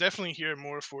 Yeah, I was definitely here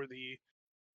more for the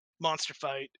monster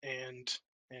fight and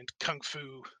kung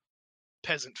fu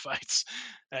peasant fights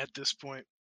at this point.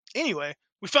 Anyway,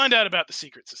 we find out about the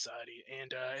secret society,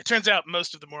 and it turns out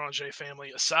most of the Moranger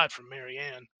family, aside from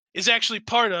Marianne, is actually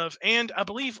part of, and I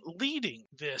believe leading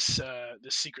this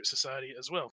secret society as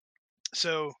well.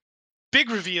 So, big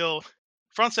reveal: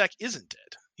 Fronsac isn't dead.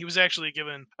 He was actually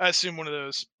given, I assume, one of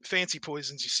those fancy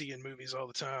poisons you see in movies all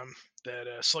the time that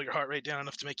slow your heart rate down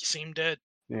enough to make you seem dead.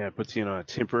 Yeah, it puts you in a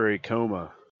temporary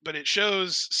coma. But it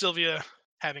shows Sylvia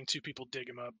having two people dig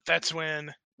him up. That's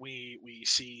when we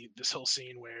see this whole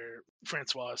scene where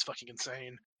Francois is fucking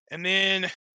insane. And then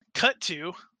cut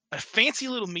to a fancy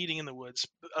little meeting in the woods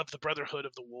of the Brotherhood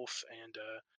of the Wolf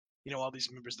and all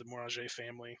these members of the Moranger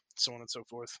family, so on and so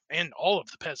forth. And all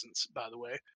of the peasants, by the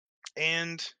way.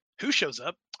 And who shows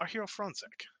up? Our hero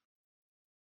Fronsac.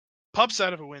 Pops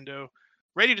out of a window,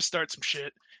 ready to start some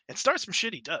shit, and start some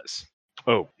shit he does.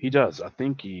 Oh, he does. I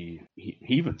think he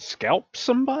even scalps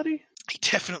somebody. He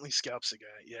definitely scalps a guy.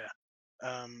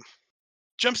 Yeah.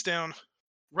 Jumps down,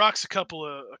 rocks a couple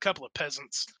of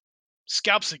peasants,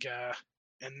 scalps a guy,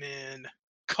 and then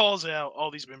calls out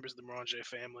all these members of the Moranger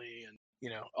family and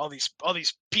all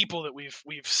these people that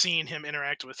we've seen him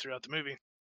interact with throughout the movie.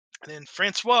 And then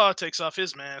Francois takes off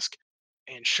his mask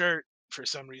and shirt for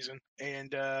some reason,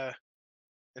 and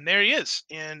there he is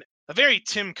in a very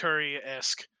Tim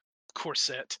Curry-esque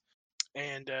corset.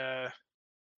 And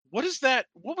what is that?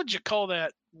 What would you call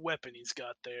that weapon he's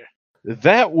got there?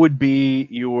 That would be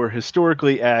your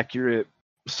historically accurate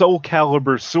Soul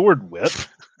Calibur sword whip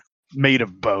made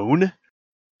of bone.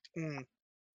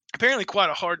 Apparently quite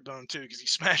a hard bone too, because he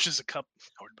smashes a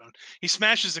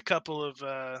couple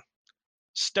of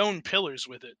stone pillars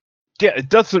with it. Yeah, it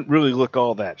doesn't really look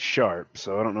all that sharp,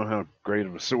 so I don't know how great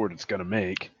of a sword it's gonna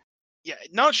make. Yeah,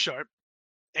 not sharp,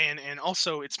 and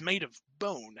also it's made of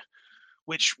bone,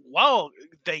 which while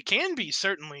they can be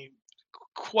certainly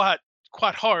quite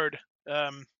hard,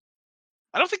 I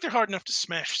don't think they're hard enough to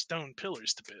smash stone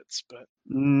pillars to bits. But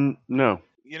no.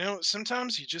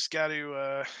 Sometimes you just got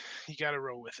to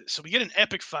roll with it. So we get an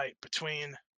epic fight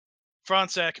between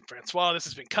Fronsac and Francois. This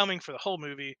has been coming for the whole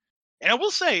movie, and I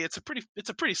will say it's a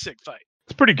pretty sick fight.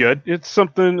 It's pretty good. It's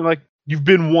something like you've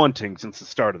been wanting since the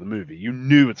start of the movie. You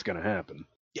knew it's going to happen.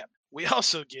 Yeah. We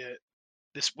also get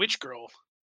this witch girl,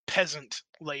 peasant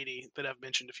lady that I've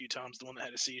mentioned a few times, the one that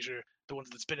had a seizure, the one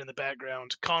that's been in the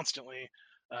background constantly.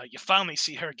 You finally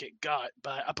see her get got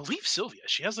by, I believe, Sylvia.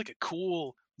 She has like a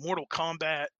cool Mortal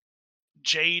Kombat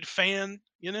Jade fan,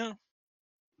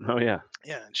 Oh yeah.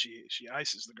 Yeah, and she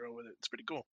ices the girl with it. It's pretty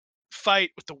cool.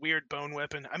 Fight with the weird bone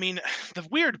weapon. I mean, the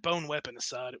weird bone weapon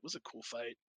aside, it was a cool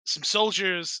fight. Some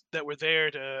soldiers that were there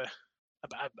to,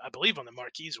 I believe on the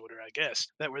Marquis order, I guess,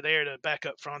 that were there to back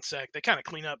up Fronsac. They kind of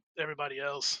clean up everybody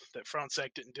else that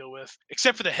Fronsac didn't deal with,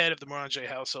 except for the head of the Moranger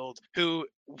household, who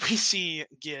we see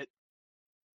get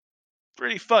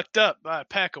pretty fucked up by a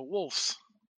pack of wolves,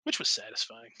 which was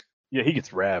satisfying. Yeah, he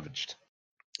gets ravaged.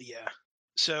 Yeah.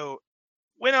 So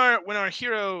when our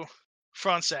hero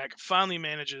Fronsac finally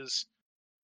manages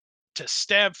to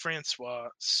stab Francois,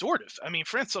 sort of. I mean,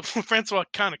 Francois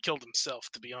kind of killed himself,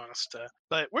 to be honest.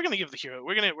 But we're gonna give the hero,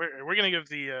 we're gonna give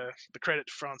the credit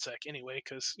to Fronsac anyway,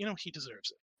 because he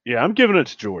deserves it. Yeah, I'm giving it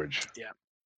to George. Yeah.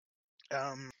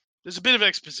 There's a bit of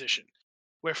exposition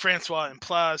where Francois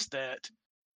implies that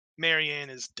Marianne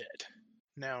is dead.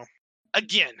 Now,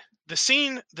 again, the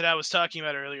scene that I was talking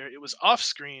about earlier, it was off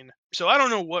screen, so I don't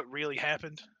know what really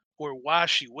happened or why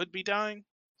she would be dying.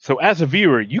 So as a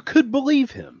viewer, you could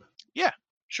believe him. Yeah,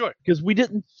 sure. Because we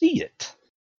didn't see it.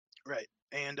 Right.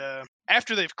 And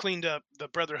after they've cleaned up the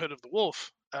Brotherhood of the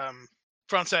Wolf,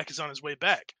 Fronsac is on his way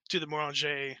back to the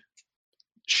Moranger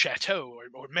chateau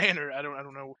or manor. I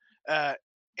don't know.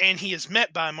 And he is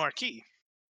met by Marquis,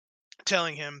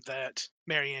 telling him that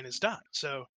Marianne has died.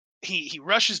 So he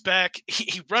rushes back.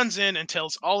 He runs in and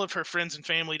tells all of her friends and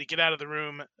family to get out of the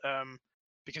room,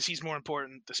 because he's more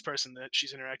important. This person that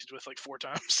she's interacted with like 4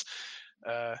 times.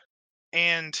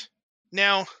 And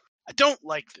now I don't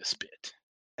like this bit,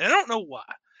 and I don't know why.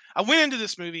 I went into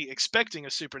this movie expecting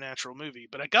a supernatural movie,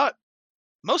 but I got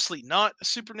mostly not a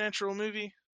supernatural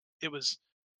movie. It was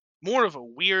more of a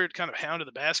weird kind of Hound of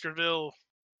the Baskerville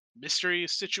mystery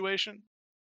situation.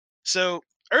 So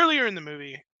earlier in the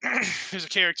movie, there's a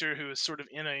character who is sort of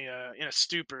in a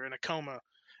stupor, in a coma,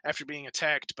 after being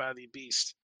attacked by the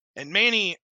beast, and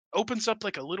Manny opens up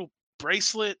like a little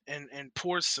bracelet and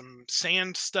pours some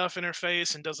sand stuff in her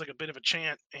face and does like a bit of a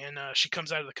chant, and she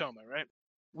comes out of the coma. Right?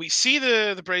 We see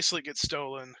the bracelet get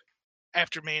stolen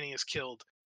after Manny is killed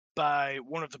by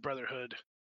one of the Brotherhood,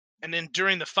 and then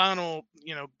during the final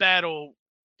battle,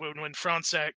 when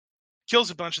Fronsac kills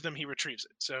a bunch of them, he retrieves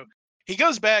it. So he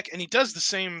goes back and he does the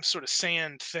same sort of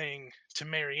sand thing to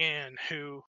Marianne,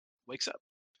 who wakes up.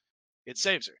 It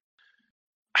saves her.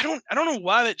 I don't know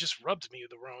why that just rubbed me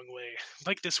the wrong way.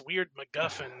 Like this weird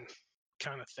MacGuffin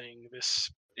kind of thing.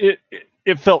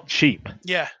 It felt cheap.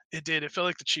 Yeah, it did. It felt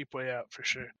like the cheap way out for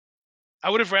sure. I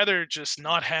would have rather just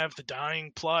not have the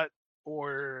dying plot,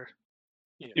 or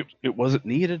It wasn't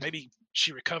needed. maybe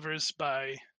she recovers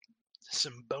by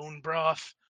some bone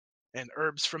broth and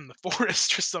herbs from the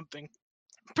forest or something.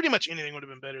 Pretty much anything would have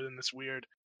been better than this weird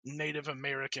Native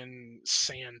American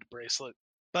sand bracelet.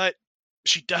 But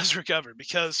she does recover,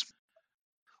 because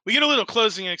we get a little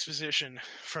closing exposition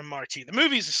from Marquis. The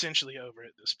movie's essentially over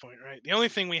at this point, right? The only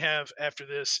thing we have after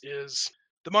this is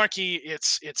the Marquis.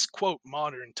 It's quote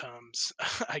modern times,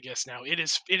 I guess now. It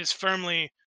is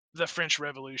firmly the French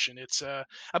Revolution. It's I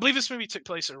believe this movie took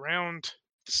place around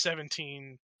the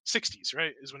 1760s,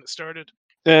 right? Is when it started.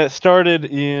 It started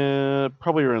in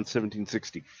probably around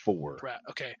 1764. Right.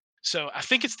 Okay. So I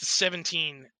think it's the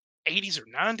 1780s or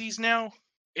 90s now.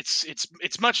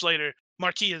 It's much later.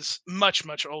 Marquis is much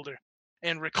older,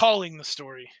 and recalling the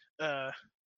story,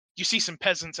 you see some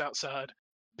peasants outside,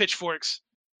 pitchforks,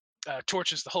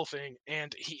 torches, the whole thing,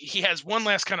 and he has one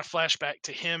last kind of flashback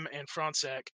to him and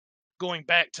Fronsac going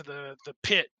back to the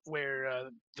pit where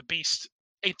the beast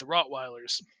ate the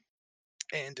Rottweilers,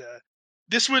 and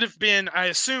this would have been, I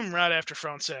assume, right after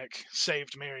Fronsac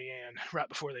saved Marianne, right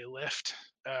before they left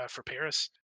for Paris.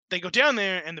 They go down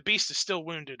there, and the beast is still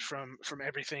wounded from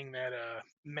everything that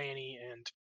Manny and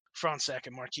Fronsac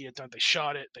and Marquis had done. They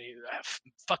shot it. They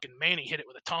fucking Manny hit it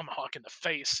with a tomahawk in the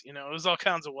face. It was all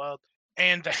kinds of wild.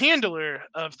 And the handler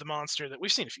of the monster that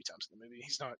we've seen a few times in the movie,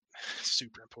 he's not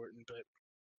super important, but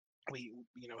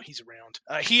he's around.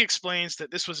 He explains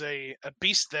that this was a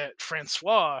beast that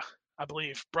Francois, I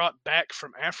believe, brought back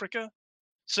from Africa.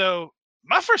 So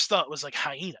my first thought was like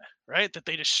hyena, right? That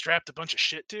they just strapped a bunch of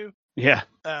shit to. Yeah.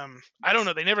 I don't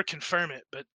know. They never confirm it,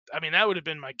 but I mean, that would have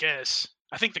been my guess.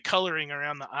 I think the coloring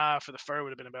around the eye for the fur would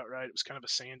have been about right. It was kind of a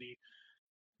sandy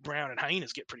brown, and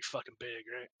hyenas get pretty fucking big,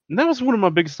 right? And that was one of my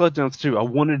biggest letdowns too. I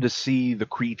wanted to see the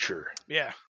creature.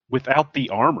 Yeah. Without the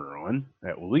armor on,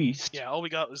 at least. Yeah, all we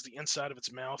got was the inside of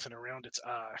its mouth and around its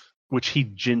eye. Which he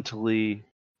gently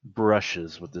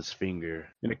brushes with his finger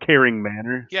in a caring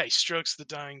manner. Yeah, he strokes the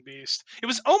dying beast. It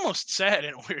was almost sad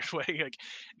in a weird way. Like,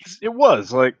 it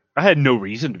was. Like, I had no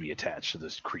reason to be attached to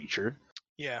this creature.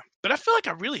 Yeah, but I feel like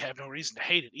I really have no reason to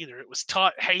hate it either. It was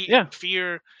taught hate and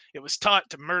fear. It was taught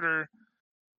to murder.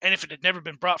 And if it had never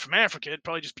been brought from Africa, it'd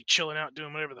probably just be chilling out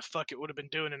doing whatever the fuck it would have been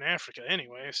doing in Africa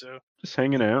anyway. So just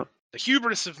hanging out. The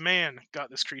hubris of man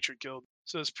got this creature killed.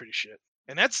 So it's pretty shit.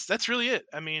 And that's really it.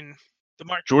 I mean,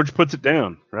 George puts it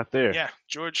down right there. Yeah,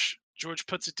 George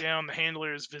puts it down. The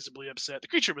handler is visibly upset. The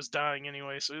creature was dying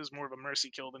anyway, so it was more of a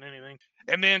mercy kill than anything.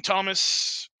 And then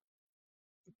Thomas,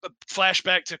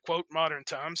 flashback to quote modern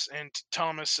times, and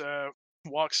Thomas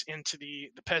walks into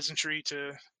the peasantry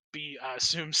to be, I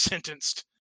assume, sentenced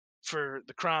for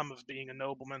the crime of being a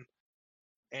nobleman.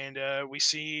 And we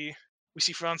see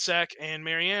Fronsac and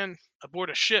Marianne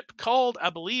aboard a ship called, I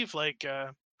believe, like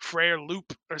Frere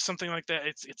Loup or something like that.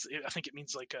 I think it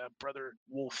means like Brother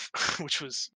Wolf, which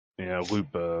was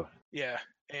Loup. Yeah,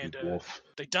 and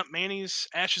they dump Manny's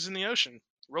ashes in the ocean.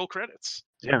 Roll credits.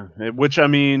 Yeah, which I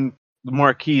mean, the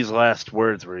Marquis' last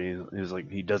words were he was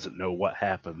like he doesn't know what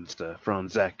happens to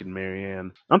Fronsac and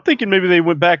Marianne. I'm thinking maybe they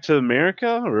went back to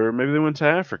America or maybe they went to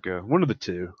Africa. One of the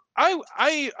two.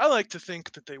 I like to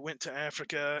think that they went to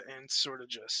Africa and sort of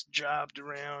just jobbed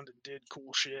around and did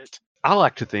cool shit. I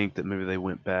like to think that maybe they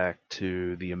went back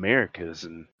to the Americas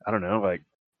and I don't know, like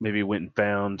maybe went and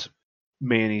found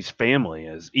Manny's family,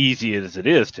 as easy as it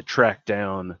is to track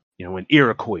down, an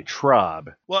Iroquois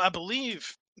tribe. Well, I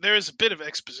believe there is a bit of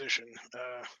exposition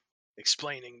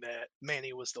explaining that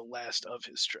Manny was the last of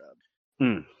his tribe.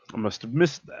 I must have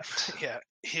missed that. Yeah,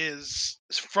 his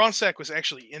Fronsac was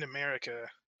actually in America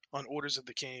on orders of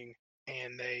the king,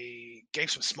 and they gave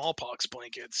some smallpox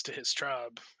blankets to his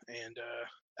tribe, and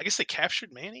I guess they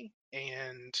captured Manny,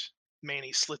 and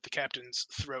Manny slit the captain's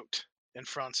throat, and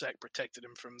Fronsac protected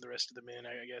him from the rest of the men.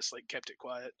 I guess like kept it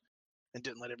quiet and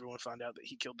didn't let everyone find out that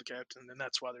he killed the captain, and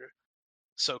that's why they're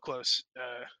so close.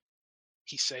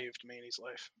 He saved Manny's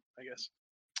life, I guess.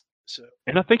 So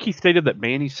And I think he stated that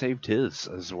Manny saved his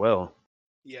as well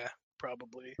yeah,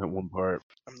 probably. at one part.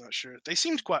 I'm not sure. They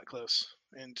seemed quite close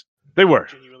and They were.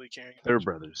 genuinely caring. They were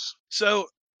brothers. So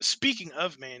speaking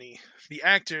of Manny, the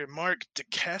actor Mark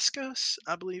Dacascos,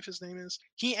 I believe his name is,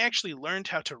 he actually learned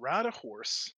how to ride a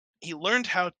horse. He learned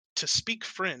how to speak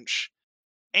French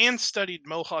and studied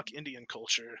Mohawk Indian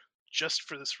culture just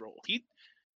for this role. He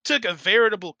took a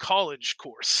veritable college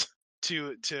course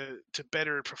to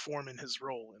better perform in his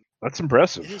role, and That's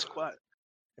impressive. it is quite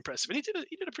impressive. And he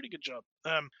did a pretty good job.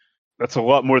 That's a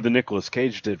lot more than Nicolas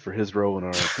Cage did for his role in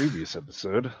our previous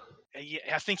episode. Yeah,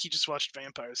 I think he just watched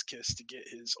Vampire's Kiss to get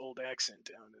his old accent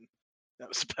down, and that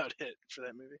was about it for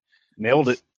that movie. Nailed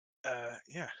it.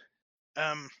 Yeah.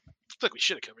 Look, we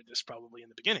should have covered this probably in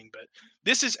the beginning, but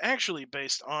this is actually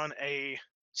based on a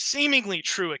seemingly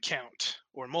true account,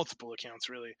 or multiple accounts,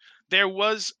 really. There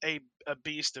was a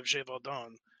beast of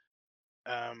Gévaudan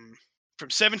from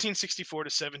 1764 to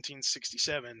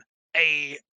 1767.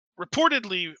 A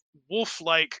reportedly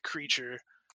wolf-like creature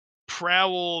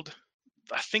prowled,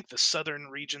 I think, the southern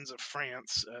regions of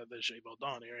France, the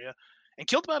Gévaudan area, and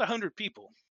killed about 100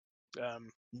 people.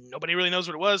 Nobody really knows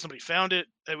what it was. Nobody found it.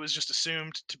 It was just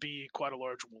assumed to be quite a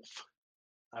large wolf,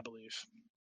 I believe.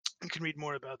 You can read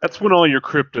more about that. That's when all your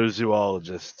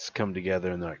cryptozoologists come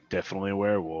together and they're like, definitely a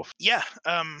werewolf. Yeah.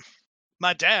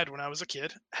 My dad, when I was a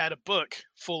kid, had a book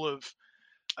full of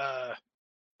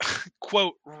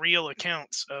quote real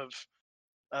accounts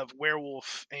of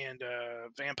werewolf and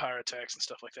vampire attacks and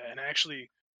stuff like that. And I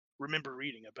actually remember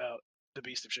reading about the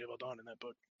Beast of Gévaudan in that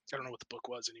book. I don't know what the book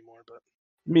was anymore, but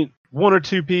I mean, 1 or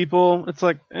 2 people, it's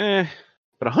like, but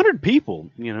 100 people,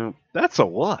 that's a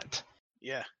lot.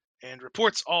 yeah. And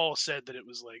reports all said that it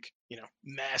was like,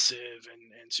 massive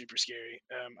and super scary.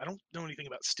 I don't know anything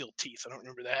about Still Teeth. I don't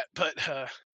remember that, but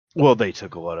Well, they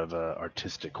took a lot of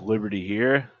artistic liberty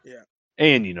here. Yeah.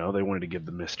 And, they wanted to give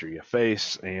the mystery a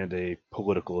face and a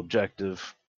political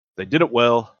objective. They did it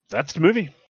well. That's the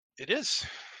movie. It is.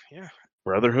 Yeah.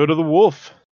 Brotherhood of the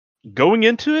Wolf. Going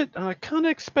into it, I kind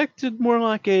of expected more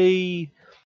like a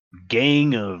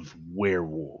gang of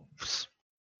werewolves.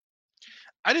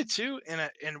 I did too,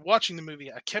 and watching the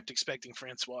movie, I kept expecting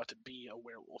Francois to be a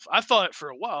werewolf. I thought for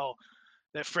a while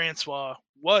that Francois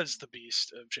was the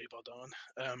Beast of Gévaudan.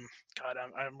 God,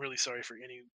 I'm really sorry for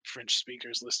any French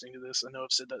speakers listening to this. I know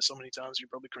I've said that so many times, you're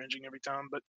probably cringing every time,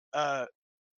 but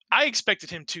I expected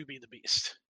him to be the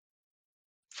Beast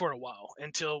for a while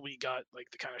until we got like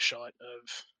the kind of shot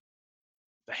of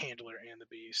the Handler and the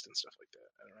Beast and stuff like that.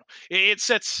 I don't know. It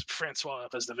sets Francois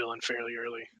up as the villain fairly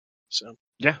early. So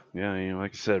Yeah,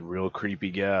 like I said, real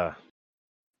creepy guy.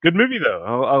 Good movie though.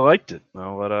 I liked it.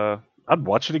 I'd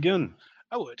watch it again.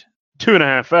 I would.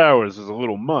 2.5 hours is a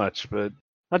little much, but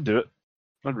I'd do it.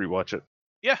 I'd rewatch it.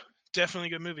 Yeah, definitely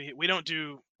a good movie. We don't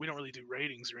really do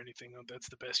ratings or anything. That's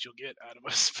the best you'll get out of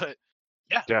us. But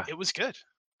yeah. It was good.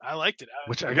 I liked it.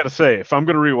 Which I gotta say, if I'm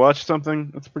gonna rewatch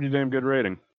something, that's a pretty damn good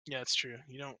rating. Yeah, it's true.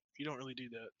 You don't really do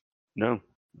that. No,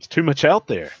 it's too much out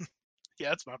there. Yeah,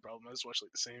 that's my problem. I just watch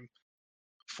like the same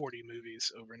 40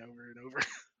 movies over and over and over.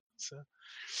 So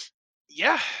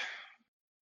yeah.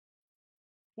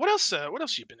 What else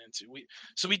you been into?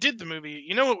 We did the movie.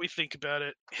 You know what we think about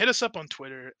it. Hit us up on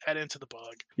Twitter at Into the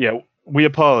Bog. Yeah, we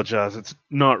apologize. It's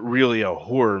not really a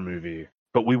horror movie,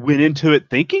 but we went into it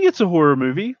thinking it's a horror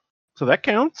movie, so that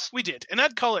counts. We did, and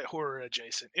I'd call it horror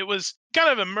adjacent. It was kind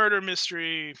of a murder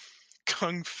mystery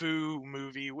kung fu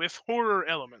movie with horror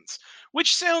elements,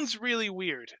 which sounds really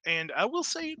weird, and I will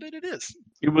say that it is.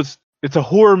 It's a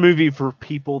horror movie for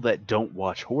people that don't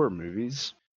watch horror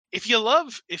movies. If you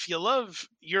love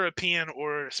European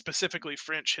or specifically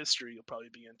French history, you'll probably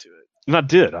be into it. And I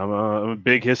did. I'm a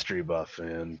big history buff,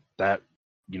 and that,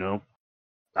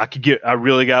 I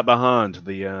really got behind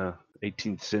the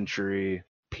 18th century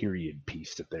period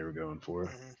piece that they were going for.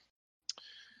 Mm-hmm.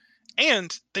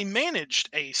 And they managed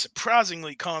a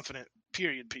surprisingly confident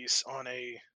period piece on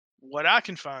a what I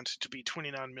can find to be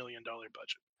 $29 million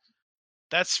budget.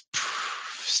 That's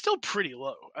still pretty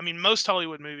low. I mean, most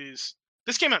Hollywood movies.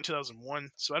 This came out in 2001,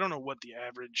 so I don't know what the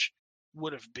average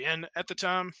would have been at the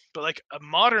time. But like a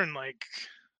modern like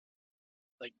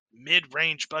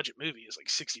mid-range budget movie is like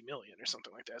 60 million or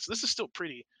something like that. So this is still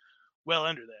pretty well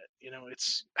under that. You know,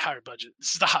 it's higher budget.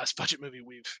 This is the highest budget movie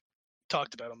we've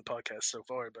talked about on the podcast so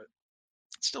far, but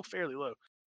it's still fairly low.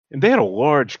 And they had a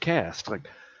large cast. Like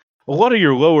a lot of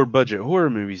your lower budget horror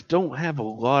movies don't have a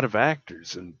lot of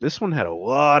actors, and this one had a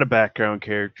lot of background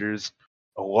characters,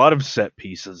 a lot of set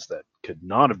pieces that could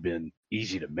not have been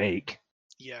easy to make.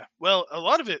 Yeah. Well, a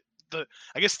lot of it,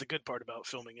 I guess the good part about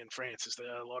filming in France is that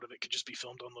a lot of it could just be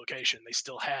filmed on location. They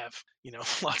still have, you know,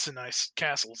 lots of nice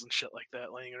castles and shit like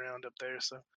that laying around up there.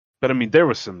 So. But I mean, there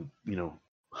was some, you know,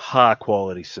 high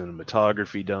quality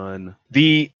cinematography done.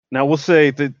 Now we'll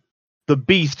say that the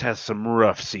Beast has some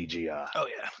rough CGI. Oh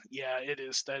yeah, it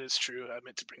is. That is true. I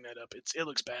meant to bring that up. It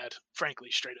looks bad, frankly,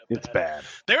 straight up. It's bad.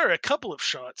 There are a couple of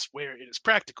shots where it is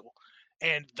practical,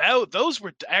 and those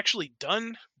were actually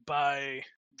done by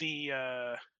the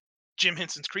Jim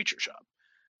Henson's Creature Shop.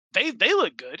 They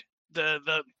look good.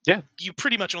 Yeah. You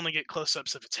pretty much only get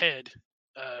close-ups of its head,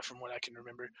 from what I can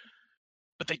remember,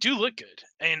 but they do look good.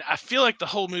 And I feel like the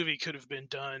whole movie could have been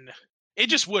done. It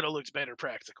just would have looked better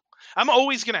practical. I'm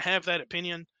always gonna have that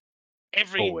opinion.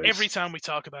 Every time we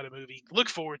talk about a movie, look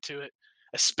forward to it,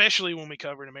 especially when we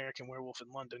cover An American Werewolf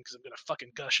in London, because I'm gonna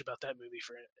fucking gush about that movie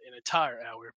for an entire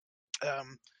hour.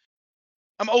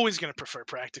 I'm always gonna prefer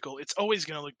practical. It's always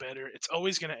gonna look better. It's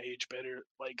always gonna age better.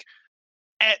 Like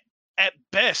at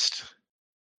best,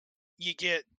 you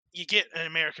get An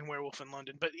American Werewolf in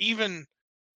London, but even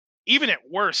at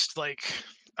worst, like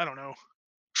I don't know,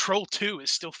 Troll 2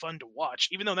 is still fun to watch,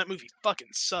 even though that movie fucking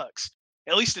sucks.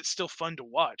 At least it's still fun to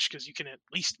watch because you can at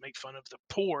least make fun of the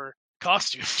poor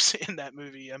costumes in that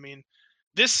movie. I mean,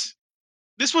 this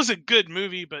was a good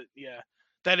movie, but yeah,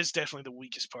 that is definitely the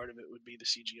weakest part of it would be the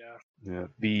CGI. Yeah,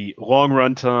 the long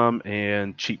runtime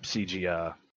and cheap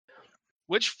CGI.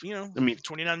 Which, you know, I mean,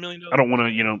 $29 million. I don't want to,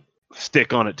 you know,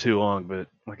 stick on it too long, but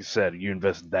like I said, you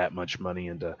invest that much money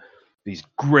into these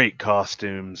great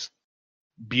costumes,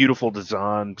 beautiful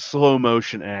design, slow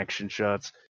motion action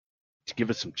shots to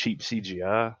give us some cheap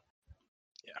CGI.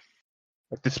 Yeah.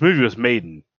 Like this movie was made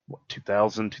in what,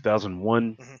 2000,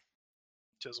 2001?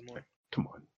 2001. Come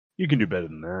on. You can do better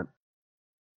than that.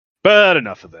 But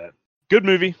enough of that. Good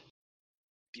movie.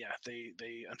 Yeah,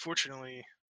 they unfortunately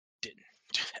didn't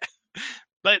do that.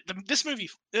 But this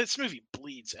movie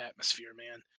bleeds atmosphere,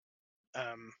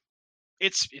 man.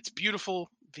 It's beautiful.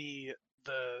 The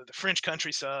French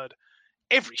countryside,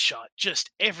 every shot, just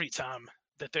every time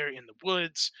that they're in the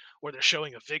woods or they're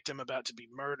showing a victim about to be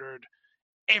murdered,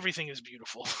 everything is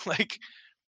beautiful. Like,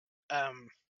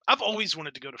 I've always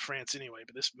wanted to go to France anyway,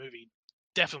 but this movie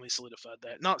definitely solidified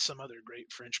that. Not some other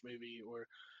great French movie, or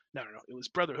no, it was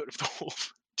Brotherhood of the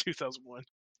Wolf, 2001.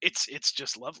 It's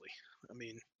just lovely. I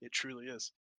mean, it truly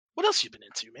is. What else you been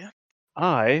into, man?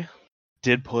 I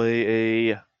did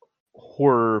play a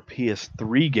horror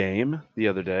PS3 game the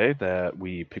other day that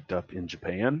we picked up in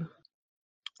Japan.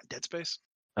 Dead Space?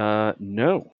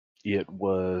 No. It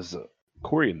was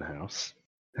Corey in the House.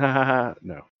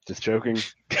 No, just joking.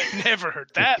 Never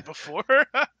heard that before.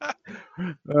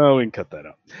 Oh, we can cut that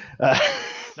out.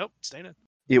 Nope, staying in.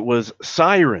 It was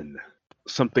Siren.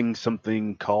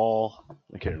 Something call.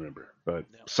 I can't remember, but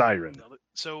No. Siren. No,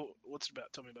 so, what's it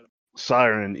about? Tell me about it.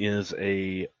 Siren is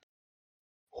a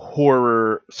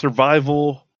horror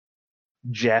survival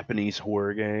Japanese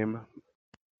horror game,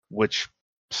 which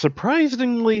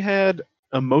surprisingly had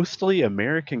a mostly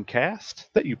American cast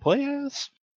that you play as.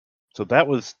 So that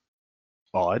was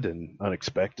odd and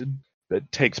unexpected.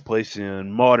 It takes place in a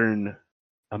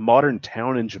modern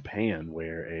town in Japan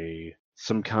where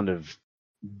some kind of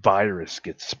virus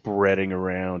gets spreading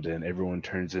around and everyone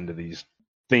turns into these,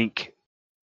 think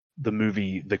the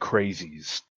movie The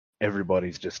Crazies.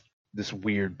 Everybody's just this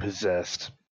weird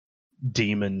possessed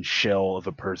demon shell of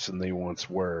a person they once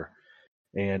were.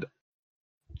 And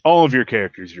all of your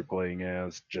characters you're playing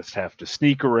as just have to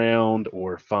sneak around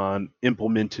or find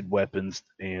implemented weapons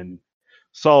and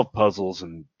solve puzzles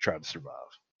and try to survive.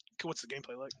 What's the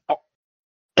gameplay like?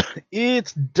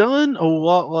 It's done a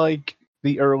lot like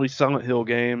the early Silent Hill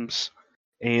games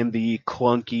and the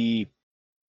clunky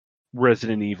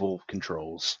Resident Evil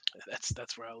controls.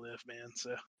 That's where I live, man.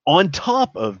 So on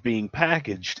top of being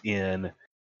packaged in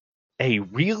a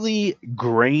really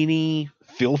grainy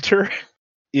filter,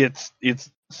 it's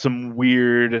some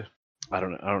weird. I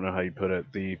don't know how you put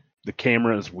it. The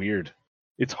camera is weird.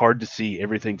 It's hard to see.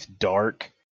 Everything's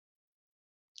dark.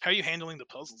 How are you handling the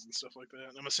puzzles and stuff like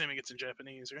that? I'm assuming it's in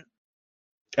Japanese, right?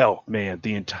 Oh man,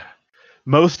 the entire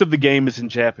most of the game is in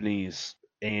Japanese,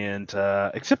 and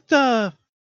except I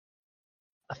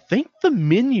think the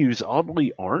menus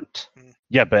oddly aren't. Hmm.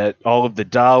 Yeah, but all of the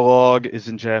dialogue is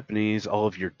in Japanese. All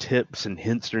of your tips and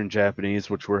hints are in Japanese,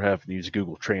 which we're having to use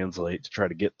Google Translate to try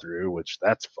to get through, which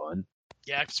that's fun.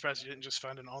 Yeah, I'm surprised you didn't just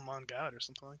find an online guide or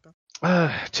something like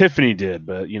that. Tiffany did,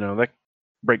 but that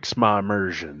breaks my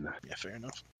immersion. Yeah, fair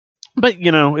enough. But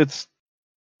it's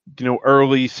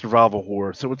early survival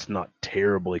horror, so it's not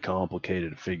terribly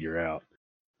complicated to figure out.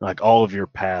 Like all of your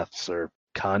paths are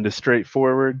kind of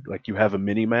straightforward. Like you have a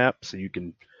mini map, so you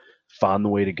can find the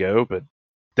way to go. But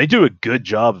they do a good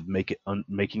job of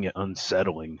making it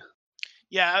unsettling.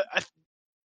 Yeah,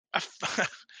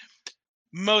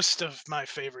 most of my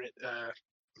favorite,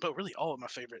 but really all of my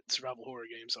favorite survival horror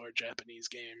games are Japanese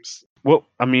games. Well,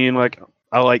 I mean, like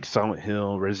I like Silent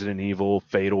Hill, Resident Evil,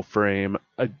 Fatal Frame.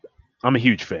 I'm a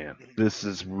huge fan. Mhm. This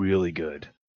is really good,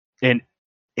 and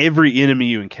every enemy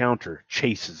you encounter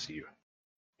chases you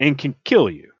and can kill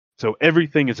you. So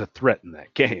everything is a threat in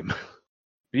that game.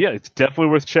 But yeah, it's definitely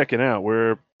worth checking out.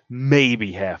 We're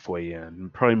maybe halfway in,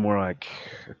 probably more like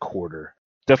a quarter.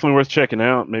 Definitely worth checking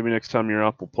out. Maybe next time you're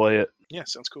up, we'll play it. Yeah,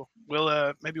 sounds cool.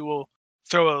 Maybe we'll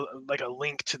throw a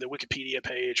link to the Wikipedia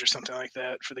page or something like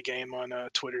that for the game on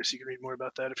Twitter, so you can read more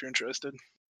about that if you're interested.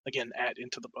 Again, at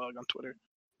Into the Bug on Twitter.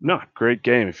 No, great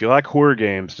game. If you like horror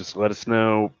games, just let us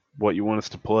know what you want us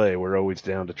to play. We're always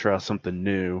down to try something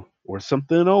new or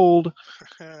something old.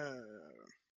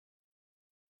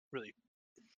 Really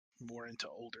more into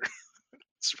older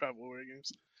survival horror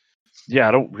games.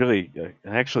 Yeah, I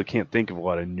actually can't think of a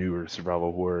lot of newer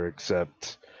survival horror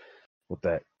except what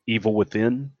that Evil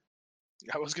Within.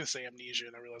 I was gonna say Amnesia,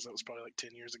 and I realized that was probably like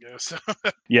 10 years ago. So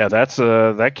Yeah,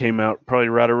 that came out probably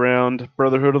right around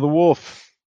Brotherhood of the Wolf.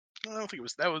 I don't think it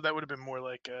was that. That would have been more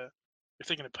like you're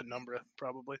thinking of Penumbra,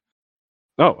 probably.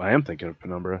 Oh, I am thinking of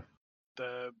Penumbra.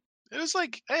 It was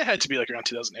like it had to be like around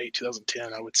 2008,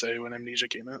 2010, I would say, when Amnesia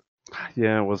came out.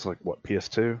 Yeah, it was like what,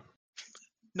 PS2?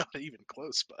 Not even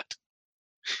close, but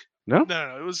No,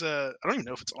 no, it was. I don't even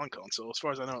know if it's on console. As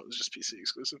far as I know, it was just PC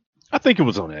exclusive. I think it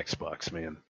was on Xbox,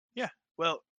 man. Yeah,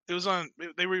 well, it was on.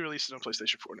 They re-released it on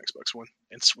PlayStation 4 and Xbox One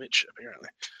and Switch apparently.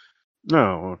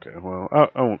 No, okay. Well,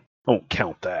 I won't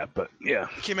count that, but yeah.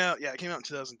 It came out. Yeah, it came out in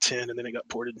 2010, and then it got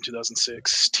ported in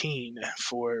 2016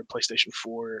 for PlayStation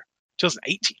 4,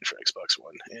 2018 for Xbox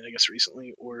One, and I guess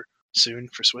recently or soon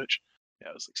for Switch. Yeah,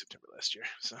 it was like September last year.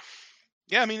 So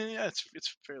yeah, I mean, yeah, it's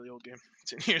a fairly old game.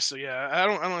 It's in here, so yeah,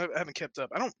 I haven't kept up.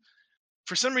 I don't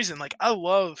for some reason like I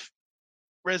love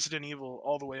Resident Evil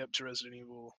all the way up to Resident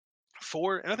Evil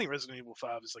 4, and I think Resident Evil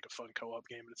 5 is like a fun co-op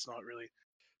game, but it's not really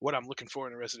what I'm looking for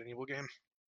in a Resident Evil game.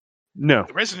 No.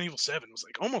 Resident Evil 7 was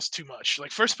like almost too much.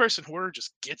 Like first person horror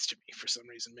just gets to me for some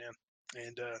reason, man.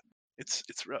 And it's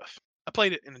rough. I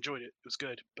played it and enjoyed it. It was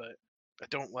good, but I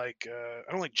don't like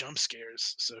jump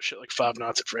scares. So shit like Five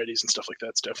Nights at Freddy's and stuff like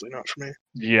that's definitely not for me.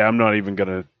 Yeah, I'm not even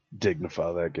gonna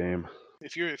dignify that game.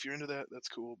 If you're into that, that's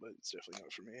cool, but it's definitely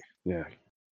not for me. Yeah.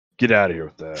 Get out of here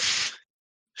with that.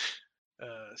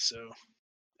 So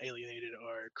alienated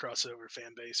our crossover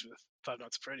fan base with Five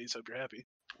Nights at Freddy's. Hope you're happy.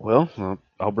 Well,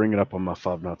 I'll bring it up on my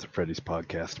Five Nights at Freddy's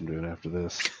podcast I'm doing after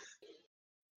this.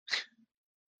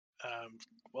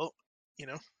 Well,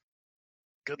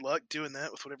 good luck doing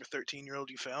that with whatever 13-year-old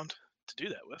you found to do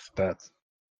that with.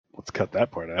 Let's cut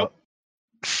that part out.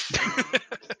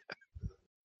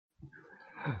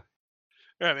 All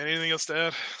right, man. Anything else to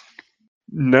add?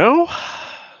 No,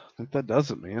 I think that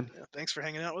does it, man. Yeah, thanks for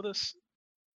hanging out with us.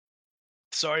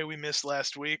 Sorry we missed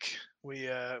last week. We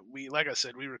like I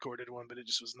said, we recorded one, but it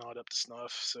just was not up to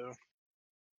snuff. So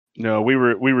No, we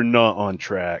were not on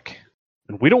track,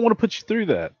 and we don't want to put you through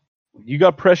that. You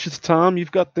got precious time.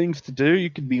 You've got things to do. You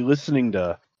could be listening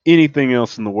to anything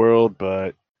else in the world,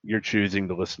 but you're choosing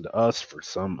to listen to us for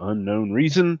some unknown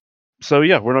reason. So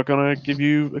yeah, we're not gonna give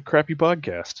you a crappy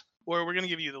podcast. Or we're gonna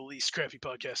give you the least crappy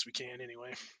podcast we can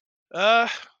anyway.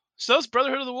 So that's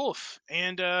Brotherhood of the Wolf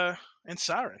and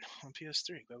Siren on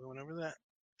PS3. Glad we went over that.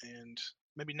 And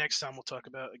maybe next time we'll talk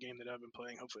about a game that I've been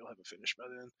playing. Hopefully I'll have it finished by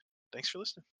then. Thanks for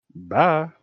listening. Bye.